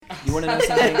You want to know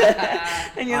something?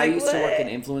 And you're I like, used to work "What?"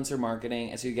 in influencer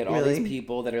marketing, and so you get all Really? these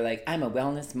people that are like, I'm a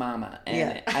wellness mama. And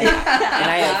Yeah. I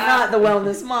have Not the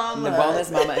wellness mama. the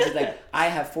wellness mama, and she's like, I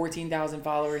have 14,000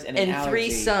 followers and an And allergy.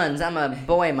 3 sons. I'm a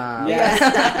boy mom. Yes.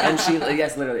 And she,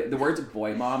 yes, literally. The words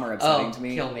boy mom are upsetting Oh, to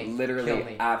me. kill me. Literally, Kill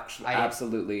me.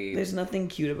 absolutely. There's nothing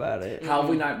cute about it. How have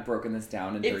we not broken this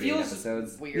down in It 38 feels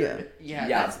episodes? weird. Yeah.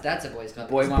 Yeah, that's a boys club.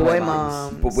 Boy mom. Boy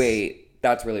moms. moms. But wait,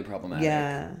 that's really problematic.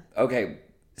 Yeah. Okay,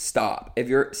 stop.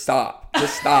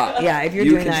 Just stop. Yeah, if you're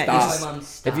you doing can that, stop. Boy mom,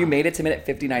 stop. If you made it to minute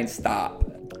 59, stop.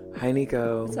 Hi,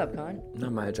 Nico. What's up, Con?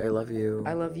 Not much. I love you.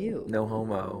 I love you. No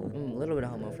homo. A little bit of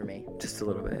homo for me. Just a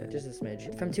little bit. Just a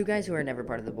smidge. From 2 guys who are never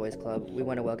part of the boys club, we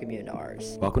want to welcome you into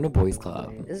ours. Welcome to Boys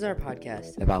Club. This is our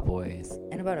podcast About boys.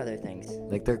 and about other things.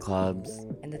 Like their clubs,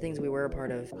 And the things we were a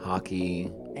part of hockey,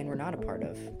 and we're not a part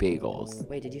of. bagels.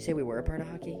 Wait, did you say we were a part of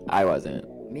hockey? I wasn't.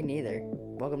 Me neither.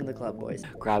 Welcome to the club, boys.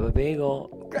 Grab a bagel.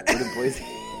 What do boys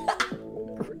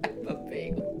Grab a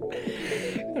bagel.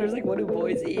 I was like, what do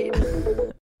boys eat?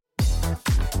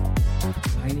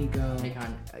 Hi, Nico. Hey,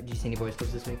 Con, did you see any boys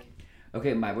clubs this week?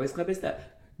 Okay, my Boys Club is the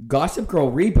Gossip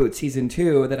Girl reboot season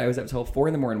 2 that I was up till 4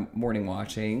 in the morning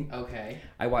watching. Okay.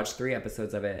 I watched 3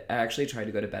 episodes of it. I actually tried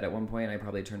to go to bed at one point. I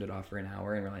probably turned it off for an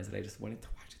hour and realized that I just wanted to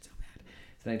watch it so bad.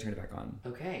 So then I turned it back on.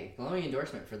 Okay. Glowing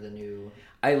endorsement for the new...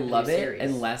 I love it series.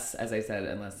 unless, as I said,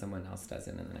 unless someone else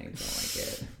doesn't and then I don't like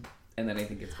it. And then I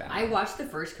think it's bad. I watched the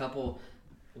first couple...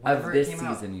 Of whenever this it came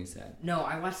out. season, you said. No,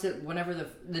 I watched it whenever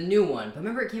the new one. But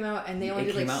remember it came out and they only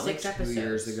did came like out 6 like 2 episodes.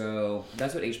 years ago.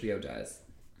 That's what HBO does.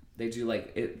 They do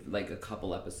like a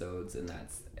couple episodes and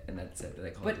that's it.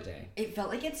 They call it a day. It felt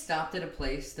like it stopped at a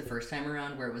place the first time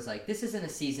around where it was like, this isn't a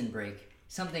season break.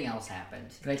 Something else happened.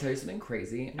 Can I tell you something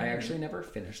crazy? I actually never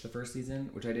finished the first season,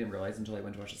 which I didn't realize until I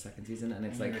went to watch the second season. And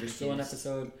it's like, there's still an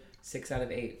episode 6 out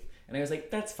of 8. And I was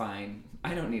like, that's fine.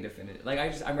 I don't need to finish it. Like,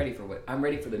 I'm ready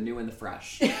for the new and the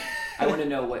fresh. I want to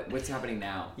know what's happening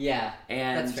now. Yeah,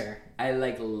 And that's fair. I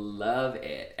love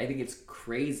it. I think it's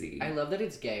crazy. I love that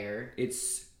it's gayer.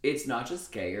 It's not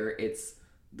just gayer, it's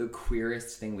the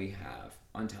queerest thing we have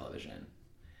on television.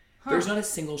 There's not a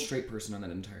single straight person on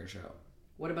that entire show.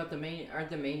 What about aren't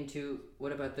the main two,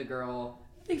 what about the girl?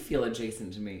 They feel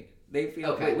adjacent to me. They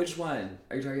feel, Okay. wait, which one?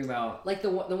 Are you talking about? Like the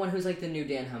one who's like the new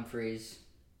Dan Humphreys.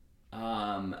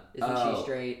 Isn't she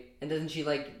straight? And doesn't she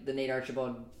like the Nate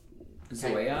Archibald?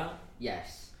 Zoya?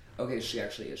 Yes. Okay, she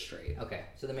actually is straight. Okay,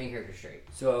 so the main character's straight.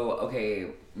 So, okay,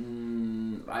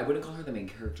 I wouldn't call her the main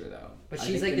character, though. But I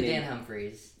she's think like the Dan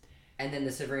Humphreys. And then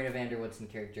the Sabrina Vanderwoodson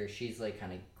character, she's like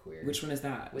kind of queer. Which one is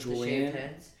that? With Julian? the shaved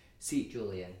heads? See,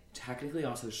 Julian. Technically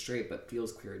also straight, but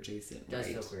feels queer adjacent, Does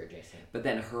right? feel queer adjacent. But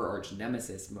then her arch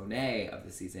nemesis, Monet, of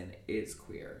the season, is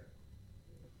queer.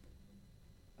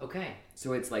 Okay.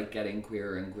 So it's like getting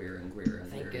queerer and queerer and queerer and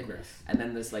Thank queerer and queerer. goodness. And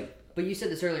then this like But you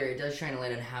said this earlier, it does shine a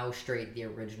light on how straight the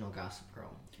original Gossip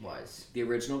Girl was. the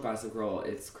original Gossip Girl,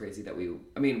 it's crazy that we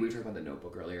talked about the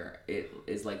Notebook earlier. It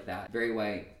is like that. Very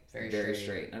white, very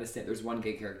straight. Not a stand. There's one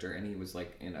gay character and he was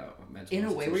like in a mental In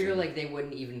a way where you're institution. like, they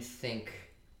wouldn't even think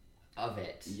of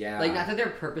it. Yeah. Like, not that they're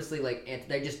purposely like,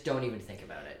 they just don't even think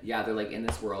about it. Yeah, they're like, in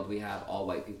this world we have all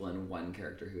white people and one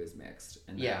character who is mixed.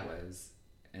 And that was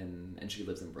and she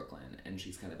lives in Brooklyn and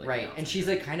she's kind of like right, and she's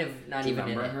like kind of not Do you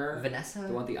even in remember it. her? Vanessa? The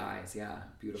one with the eyes, yeah.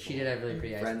 Beautiful. She did have really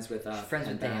pretty eyes. Friends with Friends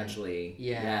Penn with Dan. Badgley.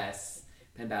 Yeah. Yes.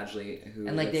 Penn Badgley, who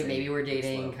And like they lives maybe in were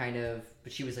dating Winslow. kind of,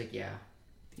 but she was like, Yes.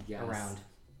 around.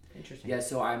 Interesting. Yeah,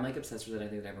 so I'm like obsessed with it. I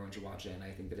think that everyone should watch it, and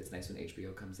I think that it's nice when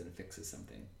HBO comes in and fixes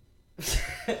something.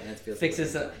 And that feels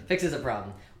fixes like a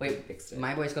problem. Wait, Fixed it.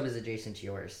 my boys club is adjacent to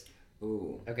yours.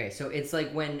 Ooh. Okay, so it's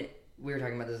like when we were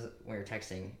talking about this when we were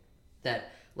texting,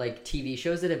 that like TV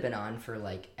shows that have been on for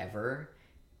like ever,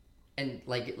 and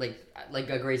like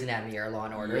a Grey's Anatomy or Law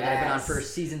and Order that have been on for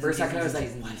seasons For a and second, I seasons was and like,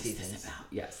 seasons what and is seasons. this about?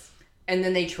 Yes. And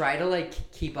then they try to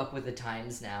like keep up with the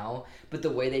times now, but the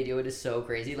way they do it is so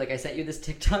crazy. Like I sent you this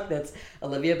TikTok that's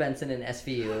Olivia Benson in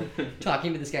SVU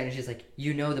talking to this guy, and she's like,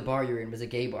 "You know the bar you're in was a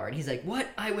gay bar," and he's like, "What?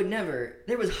 I would never.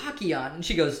 There was hockey on," and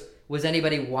she goes, "Was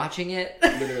anybody watching it?"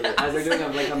 Literally, as they're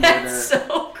doing like a murder, That's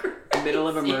so crazy. middle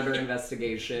of a murder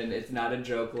investigation. It's not a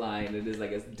joke line. It is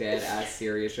like a dead ass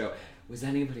serious show. Was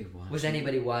anybody watching? Was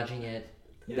anybody watching it?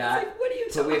 That? Like, what are you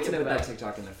So we have to talking put that about?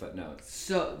 TikTok in the footnotes.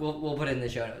 So we'll put it in the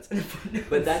show notes.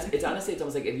 But it's honestly, it's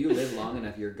almost like if you live long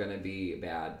enough, you're gonna be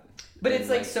bad. But And, it's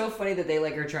like so funny that they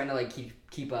like are trying to like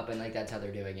keep up and like that's how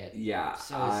they're doing it. Yeah,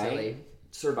 So silly.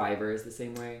 Survivor is the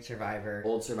same way. Survivor.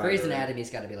 Old Survivor. Grey's Anatomy's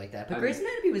got to be like that. But Grey's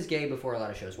Anatomy was gay before a lot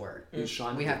of shows were.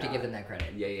 Sean We did have to that. give them that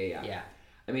credit. Yeah. Yeah.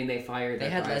 I mean, they fired. They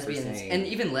that had guy lesbians for saying, and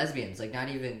even lesbians. Like not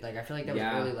even like I feel like that was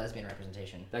Yeah. early lesbian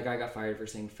representation. that guy got fired for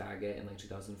saying faggot in like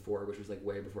 2004, which was like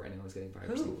way before anyone was getting fired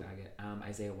for Who? saying faggot.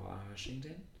 Isaiah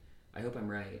Washington. I hope I'm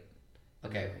right.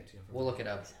 Okay, I'm right. Do you know if I'm we'll right? look it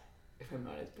up. If I'm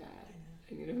not, it's bad.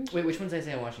 I need to. Wait, which one's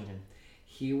Isaiah Washington?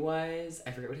 He was.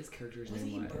 I forget what his character's Was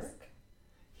name he was. Burke?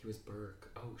 He was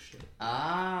Burke. Oh shit.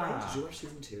 Ah, Did you watch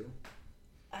season 2?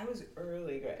 I was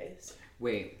early, Grace.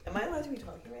 Wait, Am I allowed to be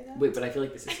talking right now? but I feel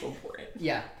like this is so important.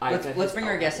 yeah. I Let's said let's his bring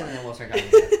our album. guest in and then we'll start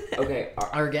talking. Okay.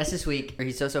 Our guest this week,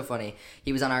 he's so funny.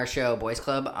 He was on our show Boys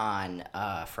Club on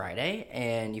Friday,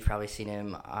 and you've probably seen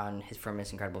him on from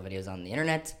his incredible videos on the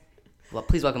internet. Well,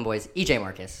 please welcome, boys, EJ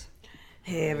Marcus.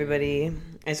 Hey, everybody.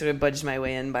 I sort of budged my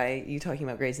way in by you talking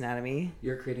about Grey's Anatomy.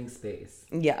 You're creating space.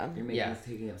 Yeah. You're making Yeah. us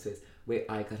taking up space. Wait,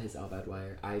 I got his Albad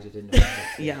Wire. I didn't know.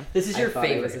 That. Yeah. This is I your thought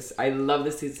I was favorite. I love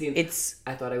this scene. It's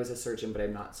I thought I was a surgeon, but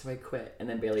I'm not, so I quit. And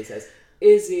then Bailey says,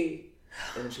 "Izzy,"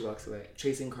 and then she walks away.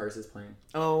 Chasing Cars is playing.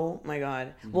 oh my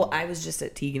god. Well, I was just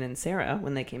at Tegan and Sarah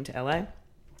when they came to LA,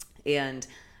 and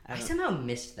I somehow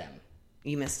missed them.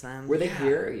 you missed them. Were they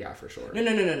here? Yeah, for sure.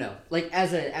 No. Like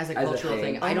as a cultural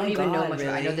thing. thing, Oh I don't my even know God, much. I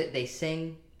know really? that they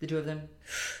sing, the two of them.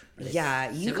 Are they Yeah,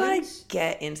 you siblings? gotta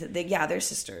get into they're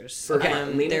sisters. Okay,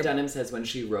 Lena they're- Dunham says when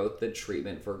she wrote the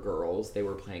treatment for girls, they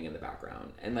were playing in the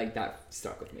background, and like that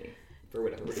stuck with me for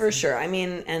whatever reason. for sure. I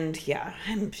mean, and yeah,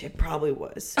 it probably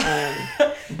was. Are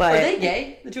But they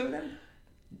gay? The two of them?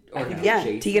 Or no, yeah,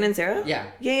 Jason. Tegan and Sarah. Yeah.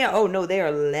 Yeah. Oh no, they are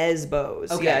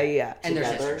lesbos. Okay. Yeah. And they're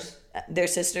Together? sisters. They're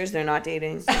sisters. They're not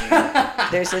dating.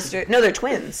 They're sisters. No, they're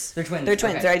twins. They're twins, They're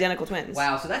twins. okay. They're identical twins.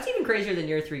 Wow, so that's even crazier than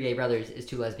your three gay brothers is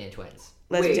two lesbian twins.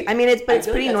 Wait, I mean, it's I it's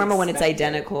feel like pretty that's normal when it's expected.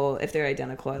 identical. If they're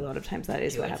identical, a lot of times that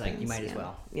is Too, what it's happens. like, you might as yeah.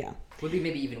 well. Yeah. Would be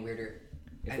maybe even weirder.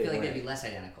 If I they feel like they'd weren't. be less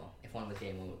identical if one was gay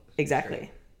and one was Exactly.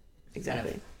 straight.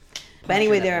 Exactly. Kind But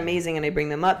anyway, that they're way. amazing, and I bring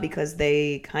them up because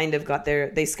they kind of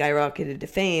they skyrocketed to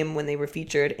fame when they were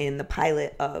featured in the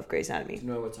pilot of Grey's Anatomy. Do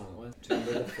you know what song it was? Do you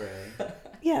remember the Fray?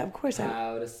 Yeah, of course.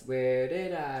 Where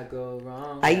did I go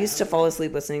wrong? I used to fall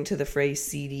asleep listening to the Phrase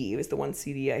CD. It was the one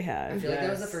CD I I had. feel like that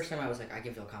was the Yes. first time I was like, I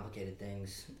can feel complicated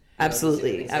things.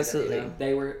 Absolutely, Things like that, absolutely. you know?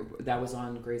 They were. That was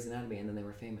on Grey's Anatomy, and then they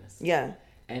were famous. Yeah.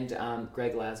 And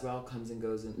Greg Laswell comes and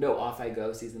goes. No, Off I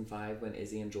Go, season 5, when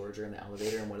Izzy and George are in the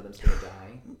elevator, and one of them's gonna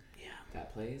die. Yeah.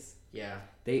 That plays. Yeah.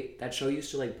 That show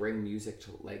used to like bring music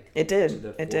to like. It did. To the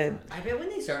It did. forefront. I bet when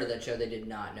they started that show, they did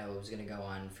not know it was going to go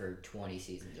on for 20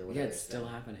 seasons or Yeah, whatever. it's still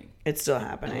happening. It's still Ellen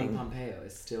happening. Pompeo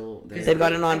is still there. They've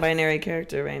got a non-binary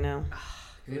character right now.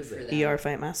 Who is for it? them. ER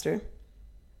Fight Master.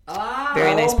 Ah!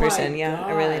 Very nice Oh my person. Yeah,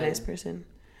 a really God. nice person.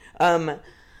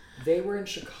 They were in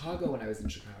Chicago when I was in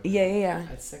Chicago. Yeah.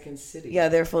 At Second City. Yeah,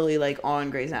 they're fully like on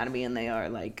Grey's Anatomy, and they are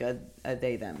like a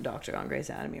they them doctor on Grey's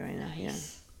Anatomy right now. Yeah.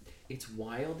 It's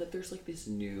wild that there's like this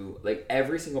new, like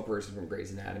every single person from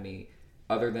Grey's Anatomy,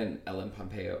 other than Ellen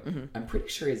Pompeo, I'm pretty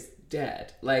sure is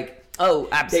dead. Like, Oh,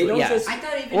 they absolutely. don't Yeah. just. I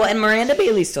thought even Well, and Miranda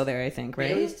Bailey's still there, I think, right?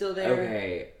 Bailey's still there.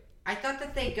 Okay. I thought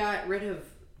that they got rid of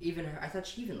even her. I thought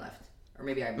she even left. Or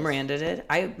maybe I missed. Miranda did.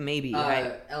 I maybe.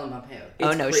 Ellen Pompeo. Oh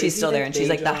It's no, crazy she's still there, that and she's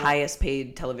they like the don't- highest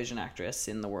paid television actress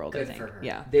in the world. I Good think. for her.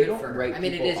 Yeah, They Good don't for her. write I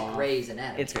mean, it people is off. Grey's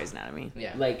Anatomy. it's Grey's Anatomy.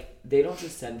 Yeah. Like, they don't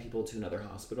just send people to another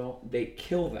hospital, they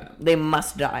kill them. They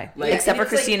must die, Like- except for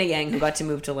and it's like- Christina Yang, who got to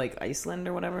move to like Iceland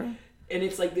or whatever. And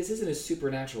it's like, this isn't a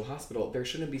supernatural hospital. There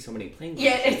shouldn't be so many plane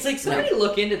Yeah, crashes. it's like somebody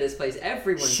look into this place.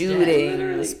 Everyone's dead. Shootings,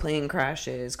 literally. plane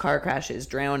crashes, car crashes,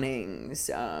 drownings.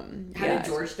 How yeah, did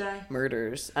George die?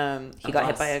 murders? He A got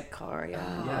hit bus. by a car.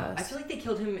 Yeah. Yeah. I feel like they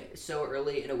killed him so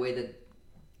early in a way that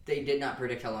they did not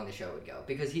predict how long the show would go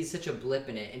because he's such a blip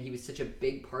in it and he was such a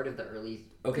big part of the early.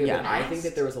 Okay, Yeah. but I think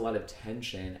that there was a lot of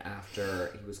tension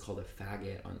after he was called a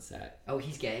faggot on set. Oh,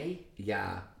 he's gay,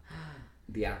 Yeah.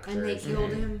 The actor. and they is-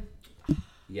 killed him.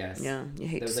 Yes. Yeah, you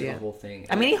hate There to was see like a it. whole thing.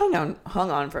 I mean, he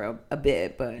hung on for a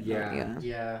bit, but Yeah. yeah.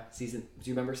 Yeah. Do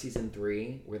you remember season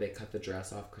 3 where they cut the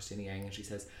dress off Christina Yang and she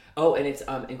says, "Oh, and it's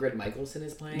Ingrid Michaelson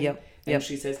is playing." Yep, And yep.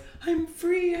 she says, "I'm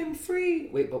free, I'm free."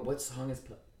 Wait, but what song is?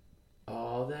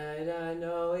 All that I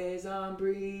know is on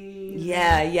breathe.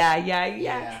 Yeah.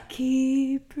 Yeah.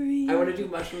 Keep breathing. I want to do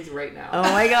mushrooms right now. Oh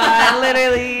my god, This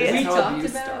literally. is We how talked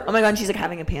abuse about- starts. Oh my god, and she's like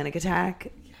having a panic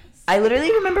attack. Yes. I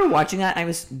literally remember watching that. I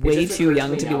was It way just too occurred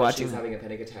young me to be now that watching She was that. having a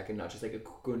panic attack and not just like a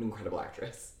good, incredible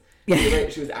actress. Yeah. You're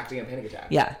right, she was acting a panic attack.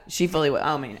 Yeah, she fully.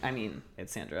 I mean,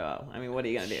 it's Sandra Oh. I mean, what are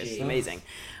you gonna do? She's She- amazing.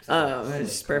 Oh It's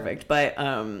just perfect. But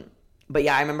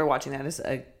yeah, I remember watching that as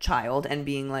a child and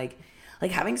being like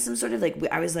having some sort of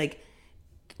I was like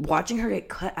watching her get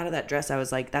cut out of that dress. I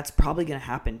was like, that's probably gonna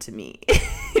happen to me. Do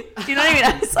you know what I mean?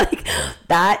 I was like,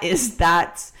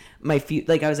 that's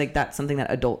like I was like, that's something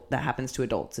that happens to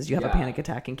adults is you have a Yeah. panic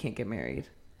attack and can't get married.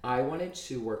 I wanted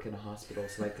to work in a hospital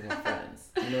so I could have friends.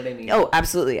 You know what I mean? Oh,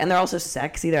 absolutely. And they're also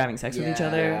sexy. They're having sex with each Yeah.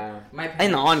 other Yeah. My in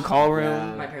parents, the on-call room.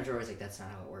 Yeah. my parents were always like, "That's not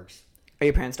how it works." Are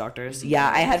your parents doctors? Yeah,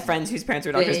 I had friends whose parents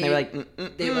were doctors, and they were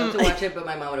like, They love to watch it, but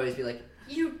my mom would always be like,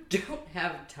 "You don't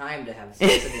have time to have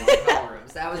sex in the on-call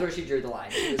rooms." That was where she drew the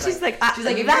line. She was She's like, she's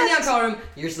like, if you're in the on-call room,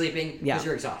 you're sleeping because Yeah.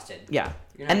 you're exhausted. Yeah.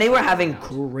 You're not And they were sleeping having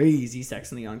around. crazy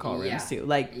sex in the on-call rooms, Yeah. too.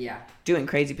 Like, Yeah, doing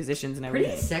crazy positions and pretty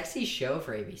everything. sexy show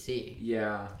for ABC.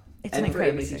 Yeah. It's and an for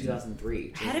incredibly ABC sexy-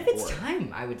 2003. Ahead of its 2004.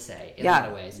 time, I would say, in a Yeah. lot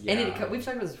of ways. And Yeah. we've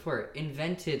talked about this before.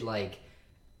 Invented like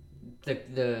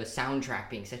the soundtrack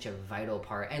being such a vital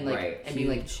part, and like Right. and being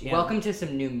like, Huge, yeah. welcome to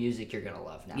some new music you're gonna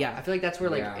love now. Yeah. I feel like that's where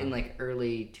like Yeah. in like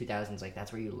early 2000s, like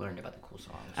that's where you learned about the cool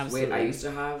songs. Absolutely. Wait, I used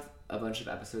to have a bunch of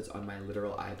episodes on my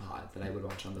literal iPod that I would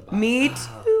watch on the bus. Me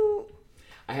Oh. too.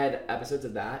 I had episodes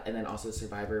of that, and then also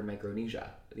Survivor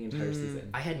Micronesia, the entire season.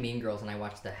 I had Mean Girls, and I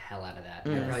watched the hell out of that.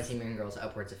 I've probably seen Mean Girls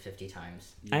upwards of 50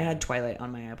 times. I had Twilight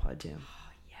on my iPod, too.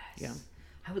 Yes. Yeah.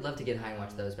 I would love to get high and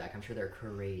watch those back. I'm sure they're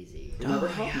crazy. Remember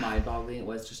how mind-boggling it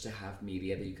was just to have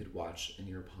media that you could watch in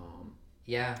your palm?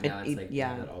 Yeah, Now it's like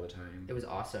yeah. you have that all the time. it was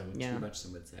awesome. Yeah. Too much,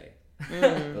 some would say.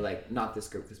 But like, not this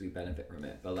group because we benefit from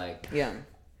it. But like, Yeah.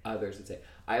 others would say.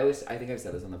 I think I've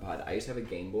said this on the pod. I used to have a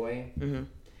Game Boy,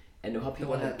 and know how The people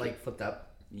one had that like flipped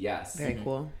up. yes, Very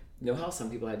cool. know how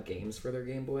some people had games for their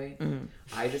Game Boy.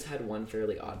 I just had one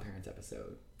Fairly Odd Parents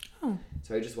episode. Oh.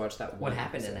 So I just watched that. What one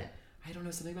happened in episode. it? I don't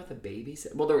know, something about the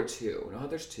babysitter. Well, there were two. You know how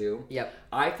there's two? Yep.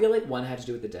 I feel like one had to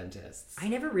do with the dentists. I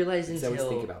never realized So I until always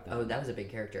think about that. oh, that was a big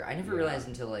character. I never Yeah. realized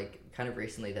until like kind of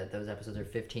recently that those episodes are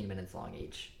 15 minutes long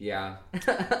each. Yeah.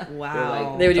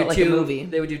 Wow. They would do Felt like two. a movie.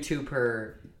 They would do two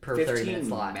per 30 minute 15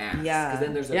 slot. max. Yeah. Because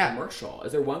then there's a Yeah. commercial.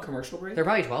 Is there one commercial break? They're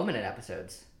probably 12-minute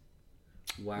episodes.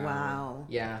 Wow. Wow.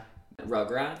 Yeah.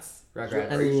 Rugrats?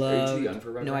 Rugrats. I Are you loved. too young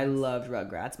for Rugrats? No, I loved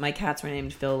Rugrats. My cats were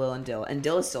named Phil, Lil, and Dill, and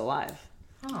Dill is still alive.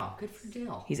 Oh, good for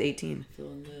Dill. He's 18. Phil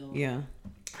and Lil. Yeah.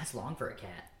 That's long for a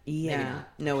cat. Yeah. not,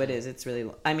 No, it is. It's really.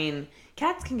 I mean,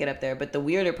 cats can get up there, but the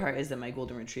weirder part is that my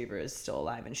golden retriever is still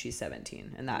alive and she's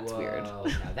 17, and that's weird. Whoa,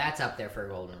 no, that's up there for a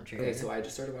golden retriever. Okay, so I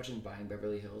just started watching Buying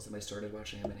Beverly Hills, and I started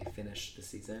watching him, and I finished the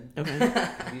season. Okay.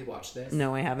 Have you watched this?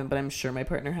 No, I haven't, but I'm sure my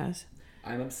partner has.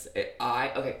 I'm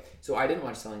okay. So I didn't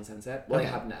watch Selling Sunset. Well, Okay.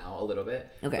 I have now a little bit.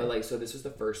 Okay. But like, so this was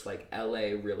the first like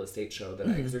LA real estate show that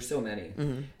because there's so many,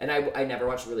 Mm-hmm. and I never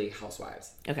watched really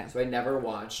Housewives. Okay. So I never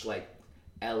watched like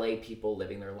LA people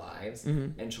living their lives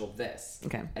until this. Mm-hmm.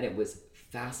 Okay. And it was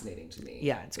fascinating to me.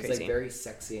 Yeah, it's It's crazy. like very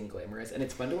sexy and glamorous, and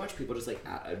it's fun to watch people just like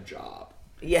at a job.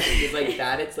 Yeah. It's like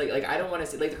that. It's like I don't want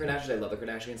to see like the Kardashians. I love the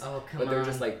Kardashians. Oh, come But they're on.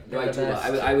 just like no, They're I the do.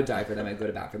 best. I would die for them. I'd go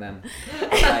to bat for them.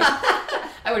 But, like,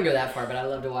 I wouldn't go that far, but I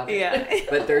love to watch it. Yeah.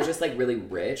 but they're just like really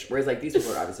rich. Whereas like these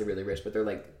people are obviously really rich, but they're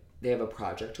like they have a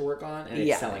project to work on and it's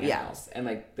Yeah, selling a yeah. house. And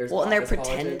like there's Well, and they're office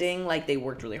politics. pretending like they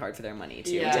worked really hard for their money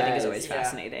too, which I think is always Yes, yeah.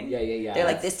 fascinating. Yeah. They're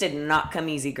like, this did not come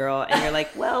easy, girl, and you're like,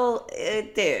 well,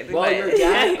 it did. Well, but- your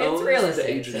dad It's owns real the estate,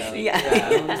 agency. so- Yeah.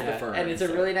 He owns the firm. And it's a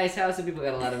so- really nice house, and people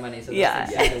got a lot of money, so those Yeah.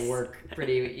 things seem Yes. to work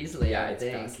pretty easily. Yeah, I would it's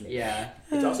think. fascinating. Yeah.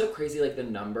 It's also crazy like the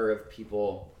number of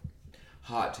people,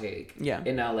 hot take, Yeah.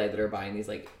 in LA that are buying these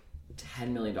like $10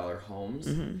 million homes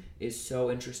is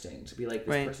so interesting to be like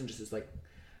this Right. person just is like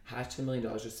has $10 million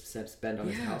just to spend on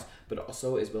his house, but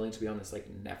also is willing to be on this like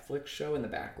Netflix show in the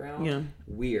background. Yeah.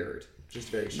 Weird. Just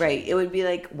very strange. Right. It would be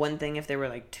like one thing if there were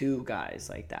like two guys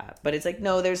like that, but it's like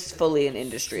no, there's fully an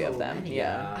industry of So them. many.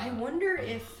 Yeah. I wonder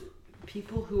if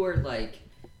people who are like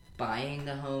buying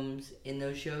the homes in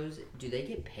those shows, do they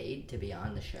get paid to be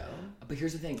on the show? But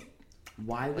here's the thing.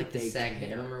 Why would Like the they SAG care?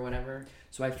 minimum or whatever?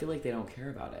 So I feel like they don't care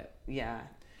about it Yeah.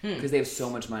 because they have so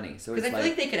much money. So it's Because I feel like,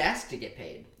 like they could ask to get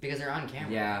paid because they're on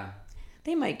camera. yeah.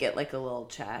 They might get like a little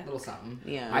check. A little something.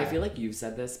 Yeah. I feel like you've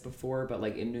said this before, but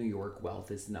like in New York,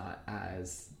 wealth is not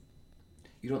as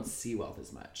you don't see wealth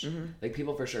as much. Like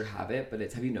people for sure have it, but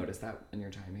it's have you noticed that in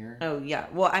your time here? Oh yeah.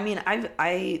 Well, I mean,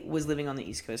 I was living on the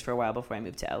East Coast for a while before I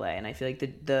moved to LA, and I feel like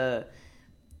the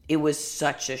it was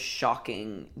such a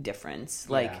shocking difference.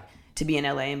 Like Yeah. to be in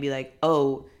LA and be like,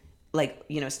 oh, like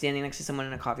standing next to someone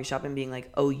in a coffee shop and being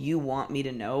like, oh, you want me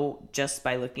to know just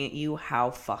by looking at you how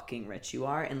fucking rich you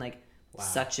are, in like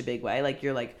such a big way. Like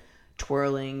you're like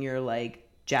twirling your like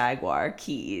Jaguar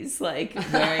keys, like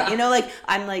wearing, like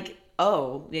I'm like.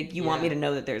 Oh, like you want me Yeah. to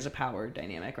know that there's a power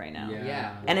dynamic right now.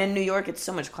 Yeah. And in New York, it's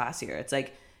so much classier. It's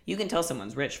like you can tell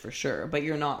someone's rich for sure, but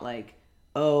you're not like,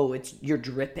 oh, you're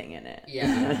dripping in it.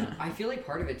 Yeah. I feel like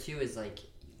part of it too is like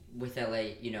with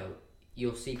LA,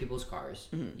 you'll see people's cars.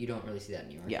 You don't really see that in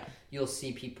New York. Yeah. You'll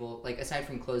see people, like, aside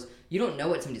from clothes, you don't know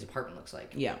what somebody's apartment looks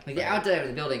like. Yeah. Like, the outside of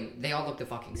the building, they all look the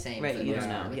fucking same. Right, for the you most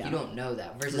don't part. know, Like, yeah. you don't know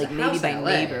that. Versus Like a maybe house by in LA.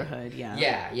 neighborhood,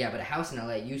 yeah. Yeah, but a house in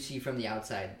LA, you see from the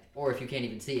outside, or if you can't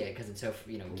even see it because it's so,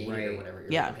 gated or Right. whatever,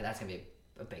 you're Yeah. like, okay, that's going to be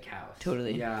a big house.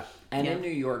 Totally. Yeah. And Yeah. in New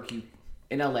York,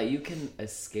 in LA, you can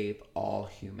escape all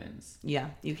humans.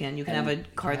 Yeah, you can. You can And- have a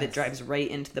car that yes. drives right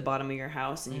into the bottom of your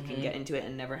house, and you can get into it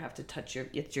and never have to touch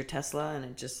it's your Tesla, and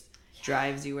it just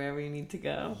drives you wherever you need to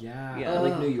go. Yeah. Yeah.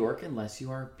 Like New York, unless you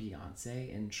are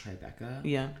Beyonce in Tribeca,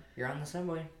 Yeah. You're on the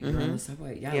subway. you're on the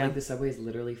subway. Yeah, Yeah. like the subway is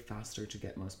literally faster to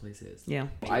get most places. Yeah.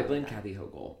 I blame Kathy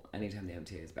Hochul anytime the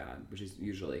MTA is bad, which is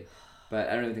usually, but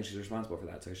I don't even think she's responsible for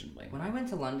that, so I shouldn't blame her. When I went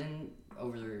to London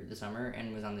over the summer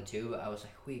and was on the tube, I was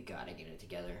like, we gotta get it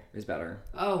together. It's better.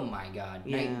 Oh my god,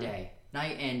 night and Yeah. day.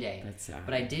 Night and day. That's sad.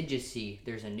 But I did just see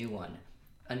there's a new one,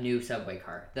 a new subway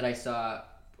car that I saw.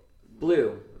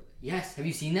 Blue. Yes, have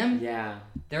you seen them? Yeah.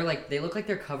 They look like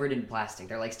they're covered in plastic.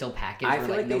 They're like still packaged. I where,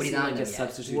 feel like they nobody's seem on like a them yet.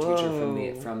 substitute teacher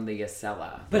Whoa. from the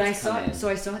Acela. But I that's come saw in. so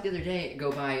I saw it the other day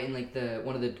go by in like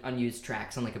one of the unused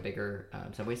tracks on like a bigger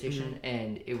subway station,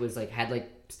 and it was like had like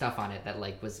stuff on it that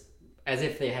like was as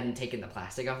if they hadn't taken the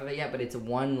plastic off of it yet, but it's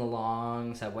one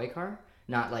long subway car,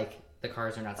 not like the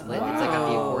cars are not split. It's like got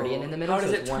the Wow. accordion in the middle. How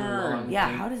does so it it's one turn? long Yeah,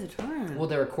 thing. how does it turn? Well,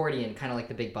 they're accordion, kind of like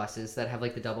the big buses that have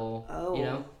like the double,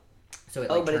 So it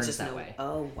like but turns it's just that way.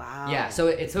 Oh, wow. Yeah, so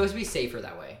it's supposed to be safer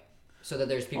that way, so that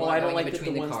there's people I going don't like in that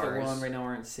between the the ones that cars. we're on right now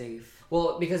aren't safe.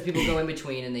 Well, because people go in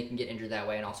between and they can get injured that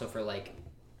way, and also for like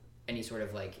any sort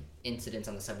of like incidents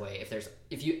on the subway.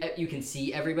 If you can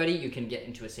see everybody, you can get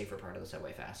into a safer part of the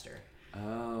subway faster.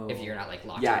 Oh. If you're not like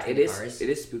locked Yeah, between it the is. cars. It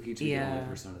is spooky to be the Yeah. only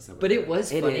person on the subway. But it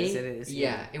was It funny. is, it is, Yeah,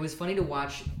 yeah. it was funny to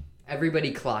watch.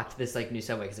 Everybody clocked this like new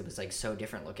subway because it was like so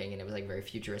different looking and it was like very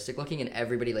futuristic looking, and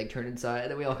everybody like turned inside,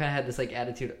 and then we all kind of had this like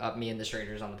attitude up, me and the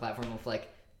strangers on the platform of like,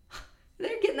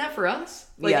 they're getting that for us.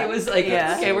 Like Yeah. it was like,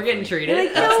 Yeah. okay, we're getting treated.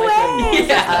 Like, That's no like when way! Mom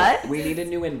Yeah. said, we need a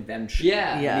new invention.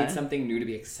 Yeah. Yeah. We need something new to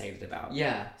be excited about.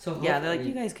 Yeah. So Yeah, they're like, hopefully-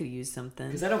 you guys could use something.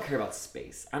 Because I don't care about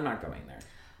space. I'm not going there.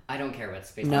 I don't care about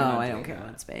space. No, not I doing don't care that.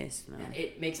 about space. No.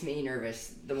 It makes me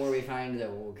nervous. The more we find, the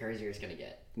crazier it's gonna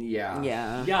get. Yeah.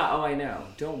 Yeah. Yeah. Oh, I know.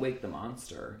 Don't wake the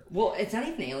monster. Well, it's not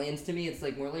even aliens to me. It's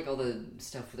like more like all the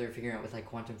stuff they're figuring out with like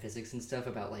quantum physics and stuff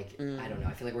about like I don't know.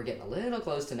 I feel like we're getting a little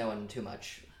close to knowing too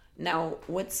much. Now,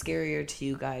 what's scarier to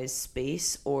you guys,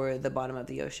 space or the bottom of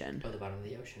the ocean? Oh, the bottom of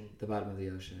the ocean. The bottom of the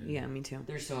ocean. Yeah, me too.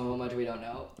 There's so much we don't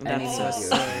know. That's Anything so, of the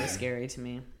so ocean. scary to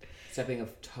me. Stepping a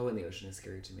toe in the ocean is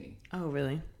scary to me. Oh,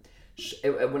 really?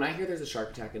 When I hear there's a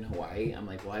shark attack in Hawaii, I'm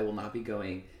like, well, I will not be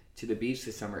going to the beach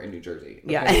this summer in New Jersey.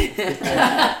 Yeah.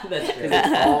 That's true.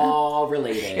 It's all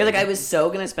related. You're like, I was so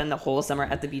going to spend the whole summer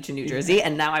at the beach in New Jersey,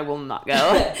 and now I will not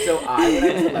go. So when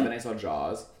I was 11, I saw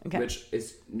Jaws, Okay. which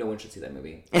is, no one should see that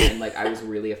movie. And like, I was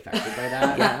really affected by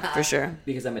that. Yeah, for sure.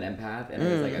 Because I'm an empath, and I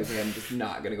was like, I'm just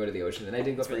not gonna go to the ocean, and I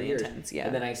didn't go for really years. intense, yeah.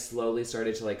 And then I slowly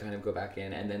started to like kind of go back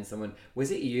in, and then was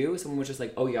it you? Someone was just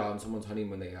like, oh yeah, on someone's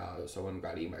honeymoon, someone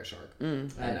got eaten by a shark, and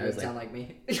That I was doesn't sound like, like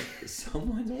me.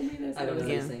 someone told me this. I don't know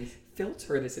was these like, things.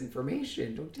 filter this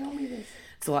information. Don't tell me this.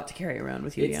 It's a lot to carry around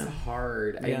with you, It's yeah.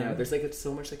 hard. I Yeah. know. There's like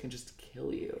so much that can just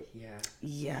kill you. Yeah.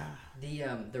 Yeah.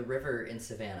 The river in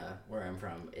Savannah where I'm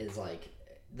from is like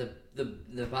the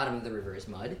bottom of the river is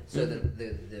mud, so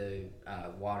the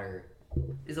water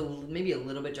is maybe a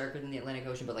little bit darker than the Atlantic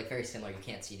Ocean, but like very similar. You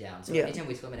can't see down. So Yeah. anytime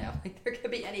we swim in it, I'm like there could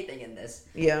be anything in this.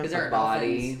 Yeah. Because there A are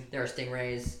body. dolphins, there are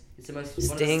stingrays. It's the most Stingrays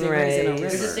in a Stingrays. river.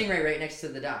 There's a stingray right next to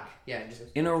the dock. Yeah, it just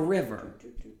goes, In a river.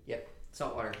 yep,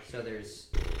 saltwater. So there's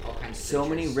all kinds of So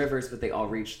many creatures. rivers, but they all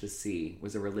reach the sea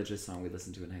was a religious song we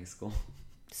listened to in high school.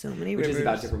 So many Which rivers. is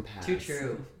about different paths. Too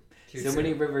true. So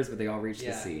many rivers, but they all reach the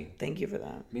Yeah. sea. Thank you for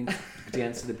that. Means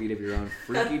dance to the beat of your own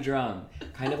freaky drum.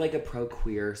 Kind of like a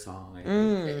pro-queer song. I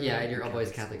think. Yeah, I did all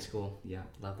boys Catholic school. Yeah.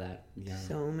 Love that. Yeah.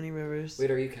 So many rivers. Wait,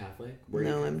 are you Catholic? Were you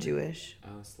No, I'm Catholic? Jewish.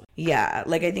 Oh, slut. Yeah,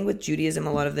 like I think with Judaism,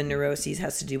 a lot of the neuroses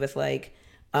has to do with like,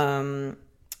 there's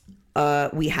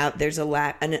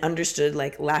an understood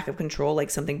like lack of control, like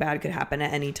something bad could happen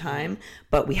at any time,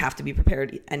 but we have to be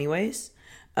prepared anyways.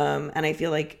 And I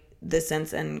feel like the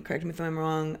sense, and correct me if I'm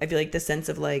wrong, I feel like the sense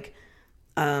of like,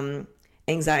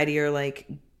 anxiety or like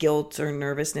guilt or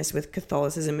nervousness with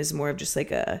Catholicism is more of just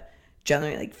like a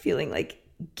generally like feeling like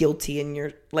guilty and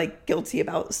you're like guilty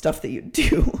about stuff that you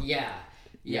do. Yeah.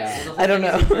 Yeah. So the whole I don't thing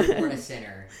is know. if you're born a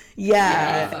sinner.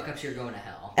 Yeah. If you fuck ups, you're going to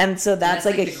hell. And so that's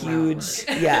like a the huge,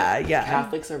 groundwork. yeah.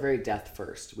 Catholics are very death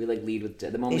first. We like lead with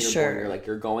the moment you're Sure. born. You're like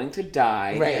you're going to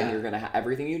die, Right. and you're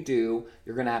everything you do.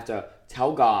 You're gonna have to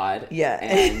tell God, Yeah.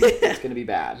 and it's gonna be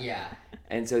bad. Yeah.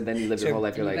 And so then you live your Sure. whole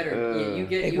life. You're like,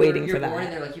 ugh. You're waiting for born that.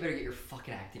 and they're like, you better get your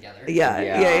fucking act together.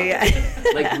 Yeah.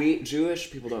 Like we Jewish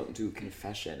people don't do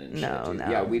confession and shit. No.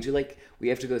 Yeah, we do we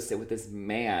have to go sit with this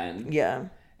man. Yeah.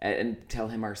 And tell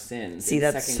him our sins. See, in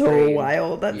that's second so grade.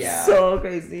 wild. That's Yeah. so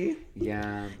crazy.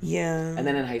 Yeah. Yeah. And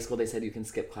then in high school they said you can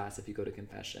skip class if you go to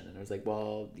confession, and I was like,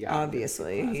 well, yeah,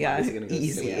 Obviously. I'm Yeah. obviously gonna go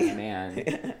Easy. sit with this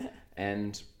man.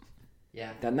 And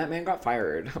Yeah. then that man got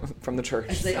fired from the church.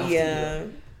 As they often Yeah.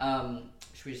 do.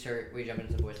 Should we jump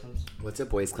into the boys clubs? What's a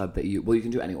boys club that you can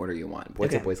do any order you want.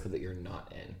 What's Okay. a boys club that you're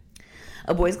not in?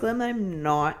 A boys club that I'm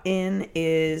not in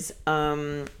is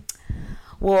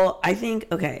well, I think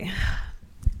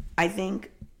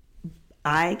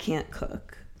I can't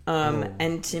cook.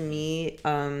 And to me,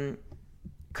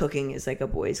 cooking is like a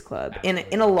boys club in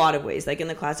a lot of ways, like in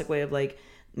the classic way of like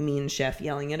mean chef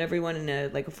yelling at everyone in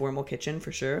a formal kitchen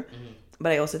for sure.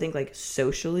 But I also think like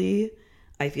socially,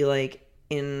 I feel like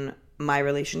in my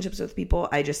relationships with people,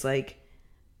 I just like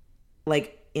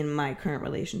in my current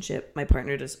relationship, my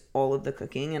partner does all of the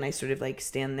cooking and I sort of like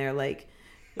stand there like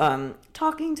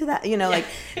talking to that, like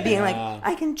being like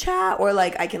I can chat or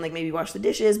like I can like maybe wash the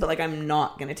dishes, but like I'm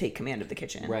not gonna take command of the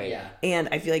kitchen. Right. Yeah. And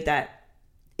I feel like that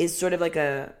is sort of like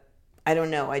I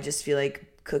don't know, I just feel like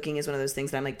cooking is one of those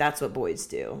things that I'm like, that's what boys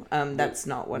do. That's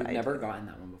not what I've I never gotten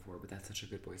that one before, but that's such a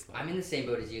good boys club. I'm in the same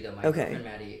boat as you though. My Okay. girlfriend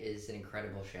Maddie is an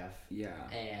incredible chef. Yeah.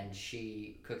 And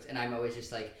she cooks, and I'm always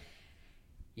just like,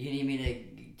 you need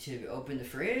me to open the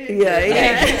fridge? Yeah,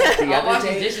 yeah. The I'll other wash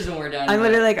day- the dishes when we're done. I'm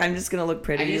but literally like, I'm just gonna look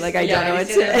pretty. I don't know what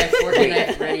just sit there with my fork and to.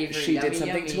 knife ready for She did yummy,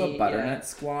 something to a yummy, butternut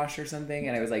squash or something,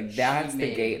 and I was like, "That's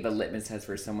the made- the litmus test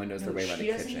for someone knows their way around She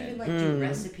a doesn't kitchen." even like do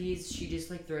recipes. She just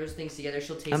like throws things together.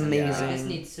 She'll taste something. Like, this Amazing.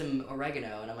 needs some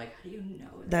oregano, and I'm like, how do you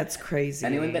know that? That's crazy.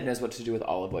 Anyone that knows what to do with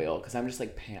olive oil, because I'm just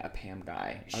like a Pam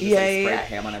guy. I'll just Yeah, like, spray yeah.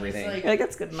 Pam on everything. Like, Like,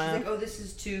 that's good, she's man. like, oh, this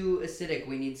is too acidic.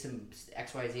 We need some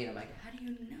XYZ, and I'm like, how do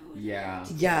you know? Yeah.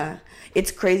 Yeah,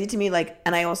 it's crazy to me. Like,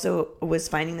 and I also was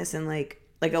finding this in like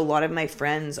a lot of my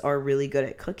friends are really good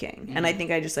at cooking, and I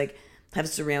think I just like have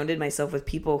surrounded myself with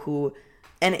people who,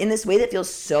 and in this way that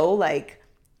feels so like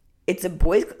it's a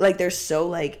boys, like they're so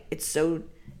like it's so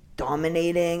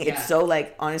dominating. Yeah. It's so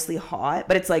like honestly hot,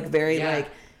 but it's like very Yeah. like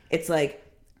it's like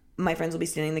my friends will be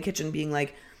standing in the kitchen being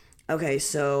like, okay,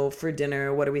 so for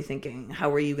dinner, what are we thinking?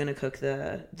 How are you gonna cook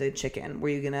the chicken? Were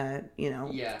you gonna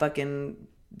fucking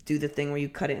do the thing where you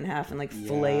cut it in half and like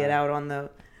fillet Yeah. it out on the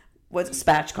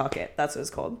spatchcock it? That's what it's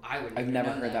called. I've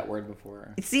never heard that word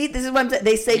before. See, this is what I'm saying.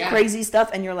 They say Yeah. crazy stuff,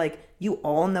 and you're like, you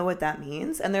all know what that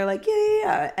means, and they're like,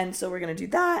 yeah. And so we're gonna do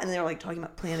that, and they're like talking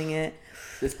about planning it.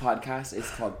 This podcast is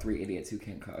called Three Idiots Who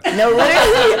Can't Cook. No, literally,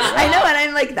 I know, and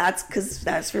I'm like, that's because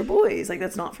that's for boys. Like,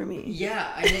 that's not for me.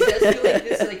 Yeah, I mean, it does feel like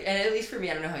this, like, and at least for me,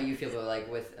 I don't know how you feel, but like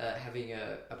with having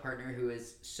a partner who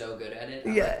is so good at it,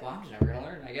 I'm Yeah. like, well, I'm just never gonna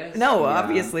learn, I guess. No, Yeah,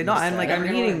 obviously not. you I'm like, said. I'm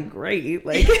Never gonna eating learn. great.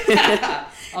 Like,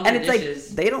 I'll and do it's dishes.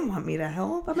 like, they don't want me to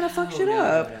help. I'm gonna fuck shit No,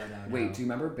 up. no. Wait, do you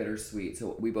remember Bittersweet?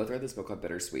 So we both read this book called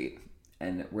Bittersweet,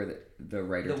 and where the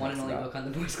writer The talks one and only about book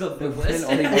on the Boys Club the book one list.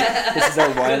 and only book. This is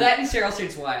our So one. that and Cheryl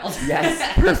Street's Wild.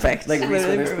 Yes, Perfect. like Reese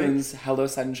Literally Witherspoon's Hello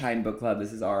Sunshine book club.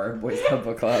 This is our Boys Club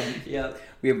book club. Yep.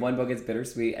 We have one book, it's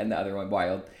Bittersweet, and the other one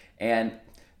Wild. And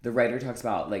the writer talks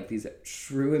about like these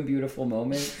true and beautiful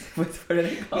moments. What are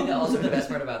they called? And also the best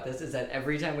part about this is that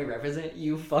every time we represent,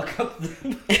 you fuck up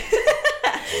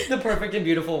the perfect and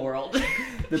beautiful world.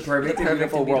 The perfect and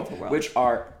beautiful world, beautiful world. which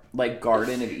are like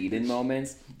Garden of Eden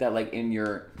moments that like in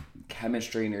your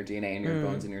chemistry and your DNA and your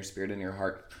bones and your spirit and your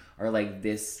heart are like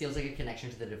this. Feels like a connection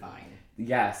to the divine.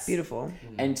 Yes. Beautiful.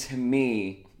 And to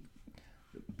me,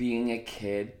 being a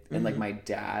kid and like my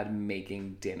dad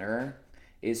making dinner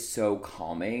is so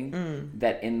calming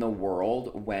that in the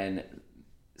world when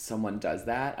someone does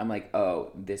that, I'm like,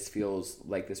 oh, this feels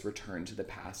like this return to the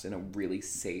past in a really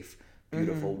safe,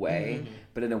 beautiful way,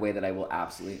 but in a way that I will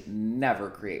absolutely never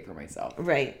create for myself.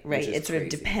 Right. Which is It sort of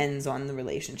crazy. depends on the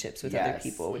relationships with other Yes.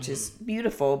 people, which is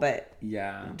beautiful, but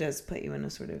Yeah. does put you in a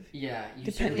sort of Yeah, you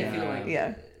Depending certainly feel on- like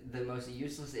yeah. the most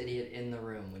useless idiot in the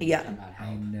room when Yeah. you cannot I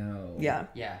help. know. yeah.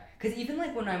 Yeah, because even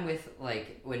like when I'm with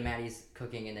like when Maddie's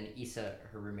cooking and then Issa,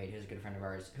 her roommate, who's a good friend of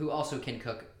ours, who also can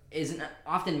cook, isn't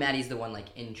often Maddie's the one like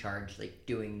in charge, like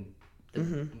doing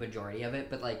the majority of it,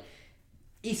 but like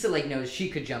Issa like knows she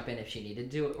could jump in if she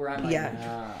needed to. Where I'm like,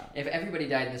 Yeah. if everybody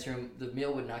died in this room, the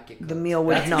meal would not get cooked. The meal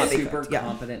would That's not a be super cooked. Yeah.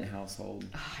 competent household.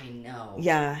 I know.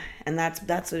 Yeah, and that's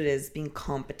what it is, being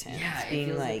competent. Yeah, It's it being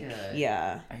feels like, like a-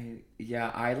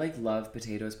 yeah. I like love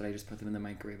potatoes, but I just put them in the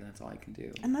microwave and that's all I can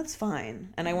do. And that's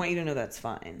fine. And I want you to know that's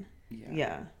fine.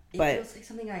 Yeah. It But feels like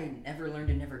something I never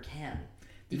learned and never can.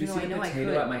 Did you Even see though I a know I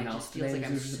potato could, at my it house just feels today? like There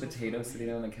I'm was just a so potato far sitting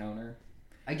away. on the counter.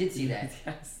 I did see that.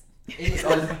 Yes. It was, That's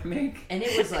all I make. and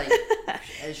it was like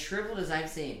as shriveled as I've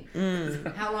seen.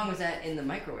 How long was that in the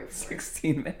microwave for?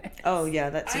 16 minutes. Oh yeah,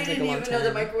 that I seems like didn't a long even time. know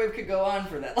the microwave could go on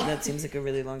for that long. That seems like a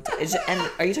really long time. And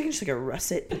are you talking just like a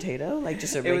russet potato, like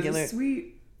just a regular? It was a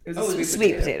sweet. It was Oh, a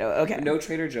sweet potato. Okay. No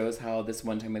Trader Joe's. How this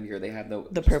one time of year they have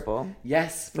The purple.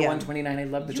 Yes, for Yeah. $129. I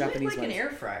love the You Japanese like ones. an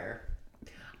air fryer.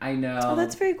 I know. Oh,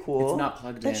 that's very cool. It's not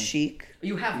plugged That's in. chic.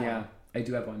 You have one. Yeah, I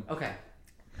do have one. Okay.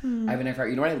 I have an air fryer.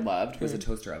 You know what I loved was a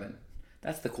toaster oven.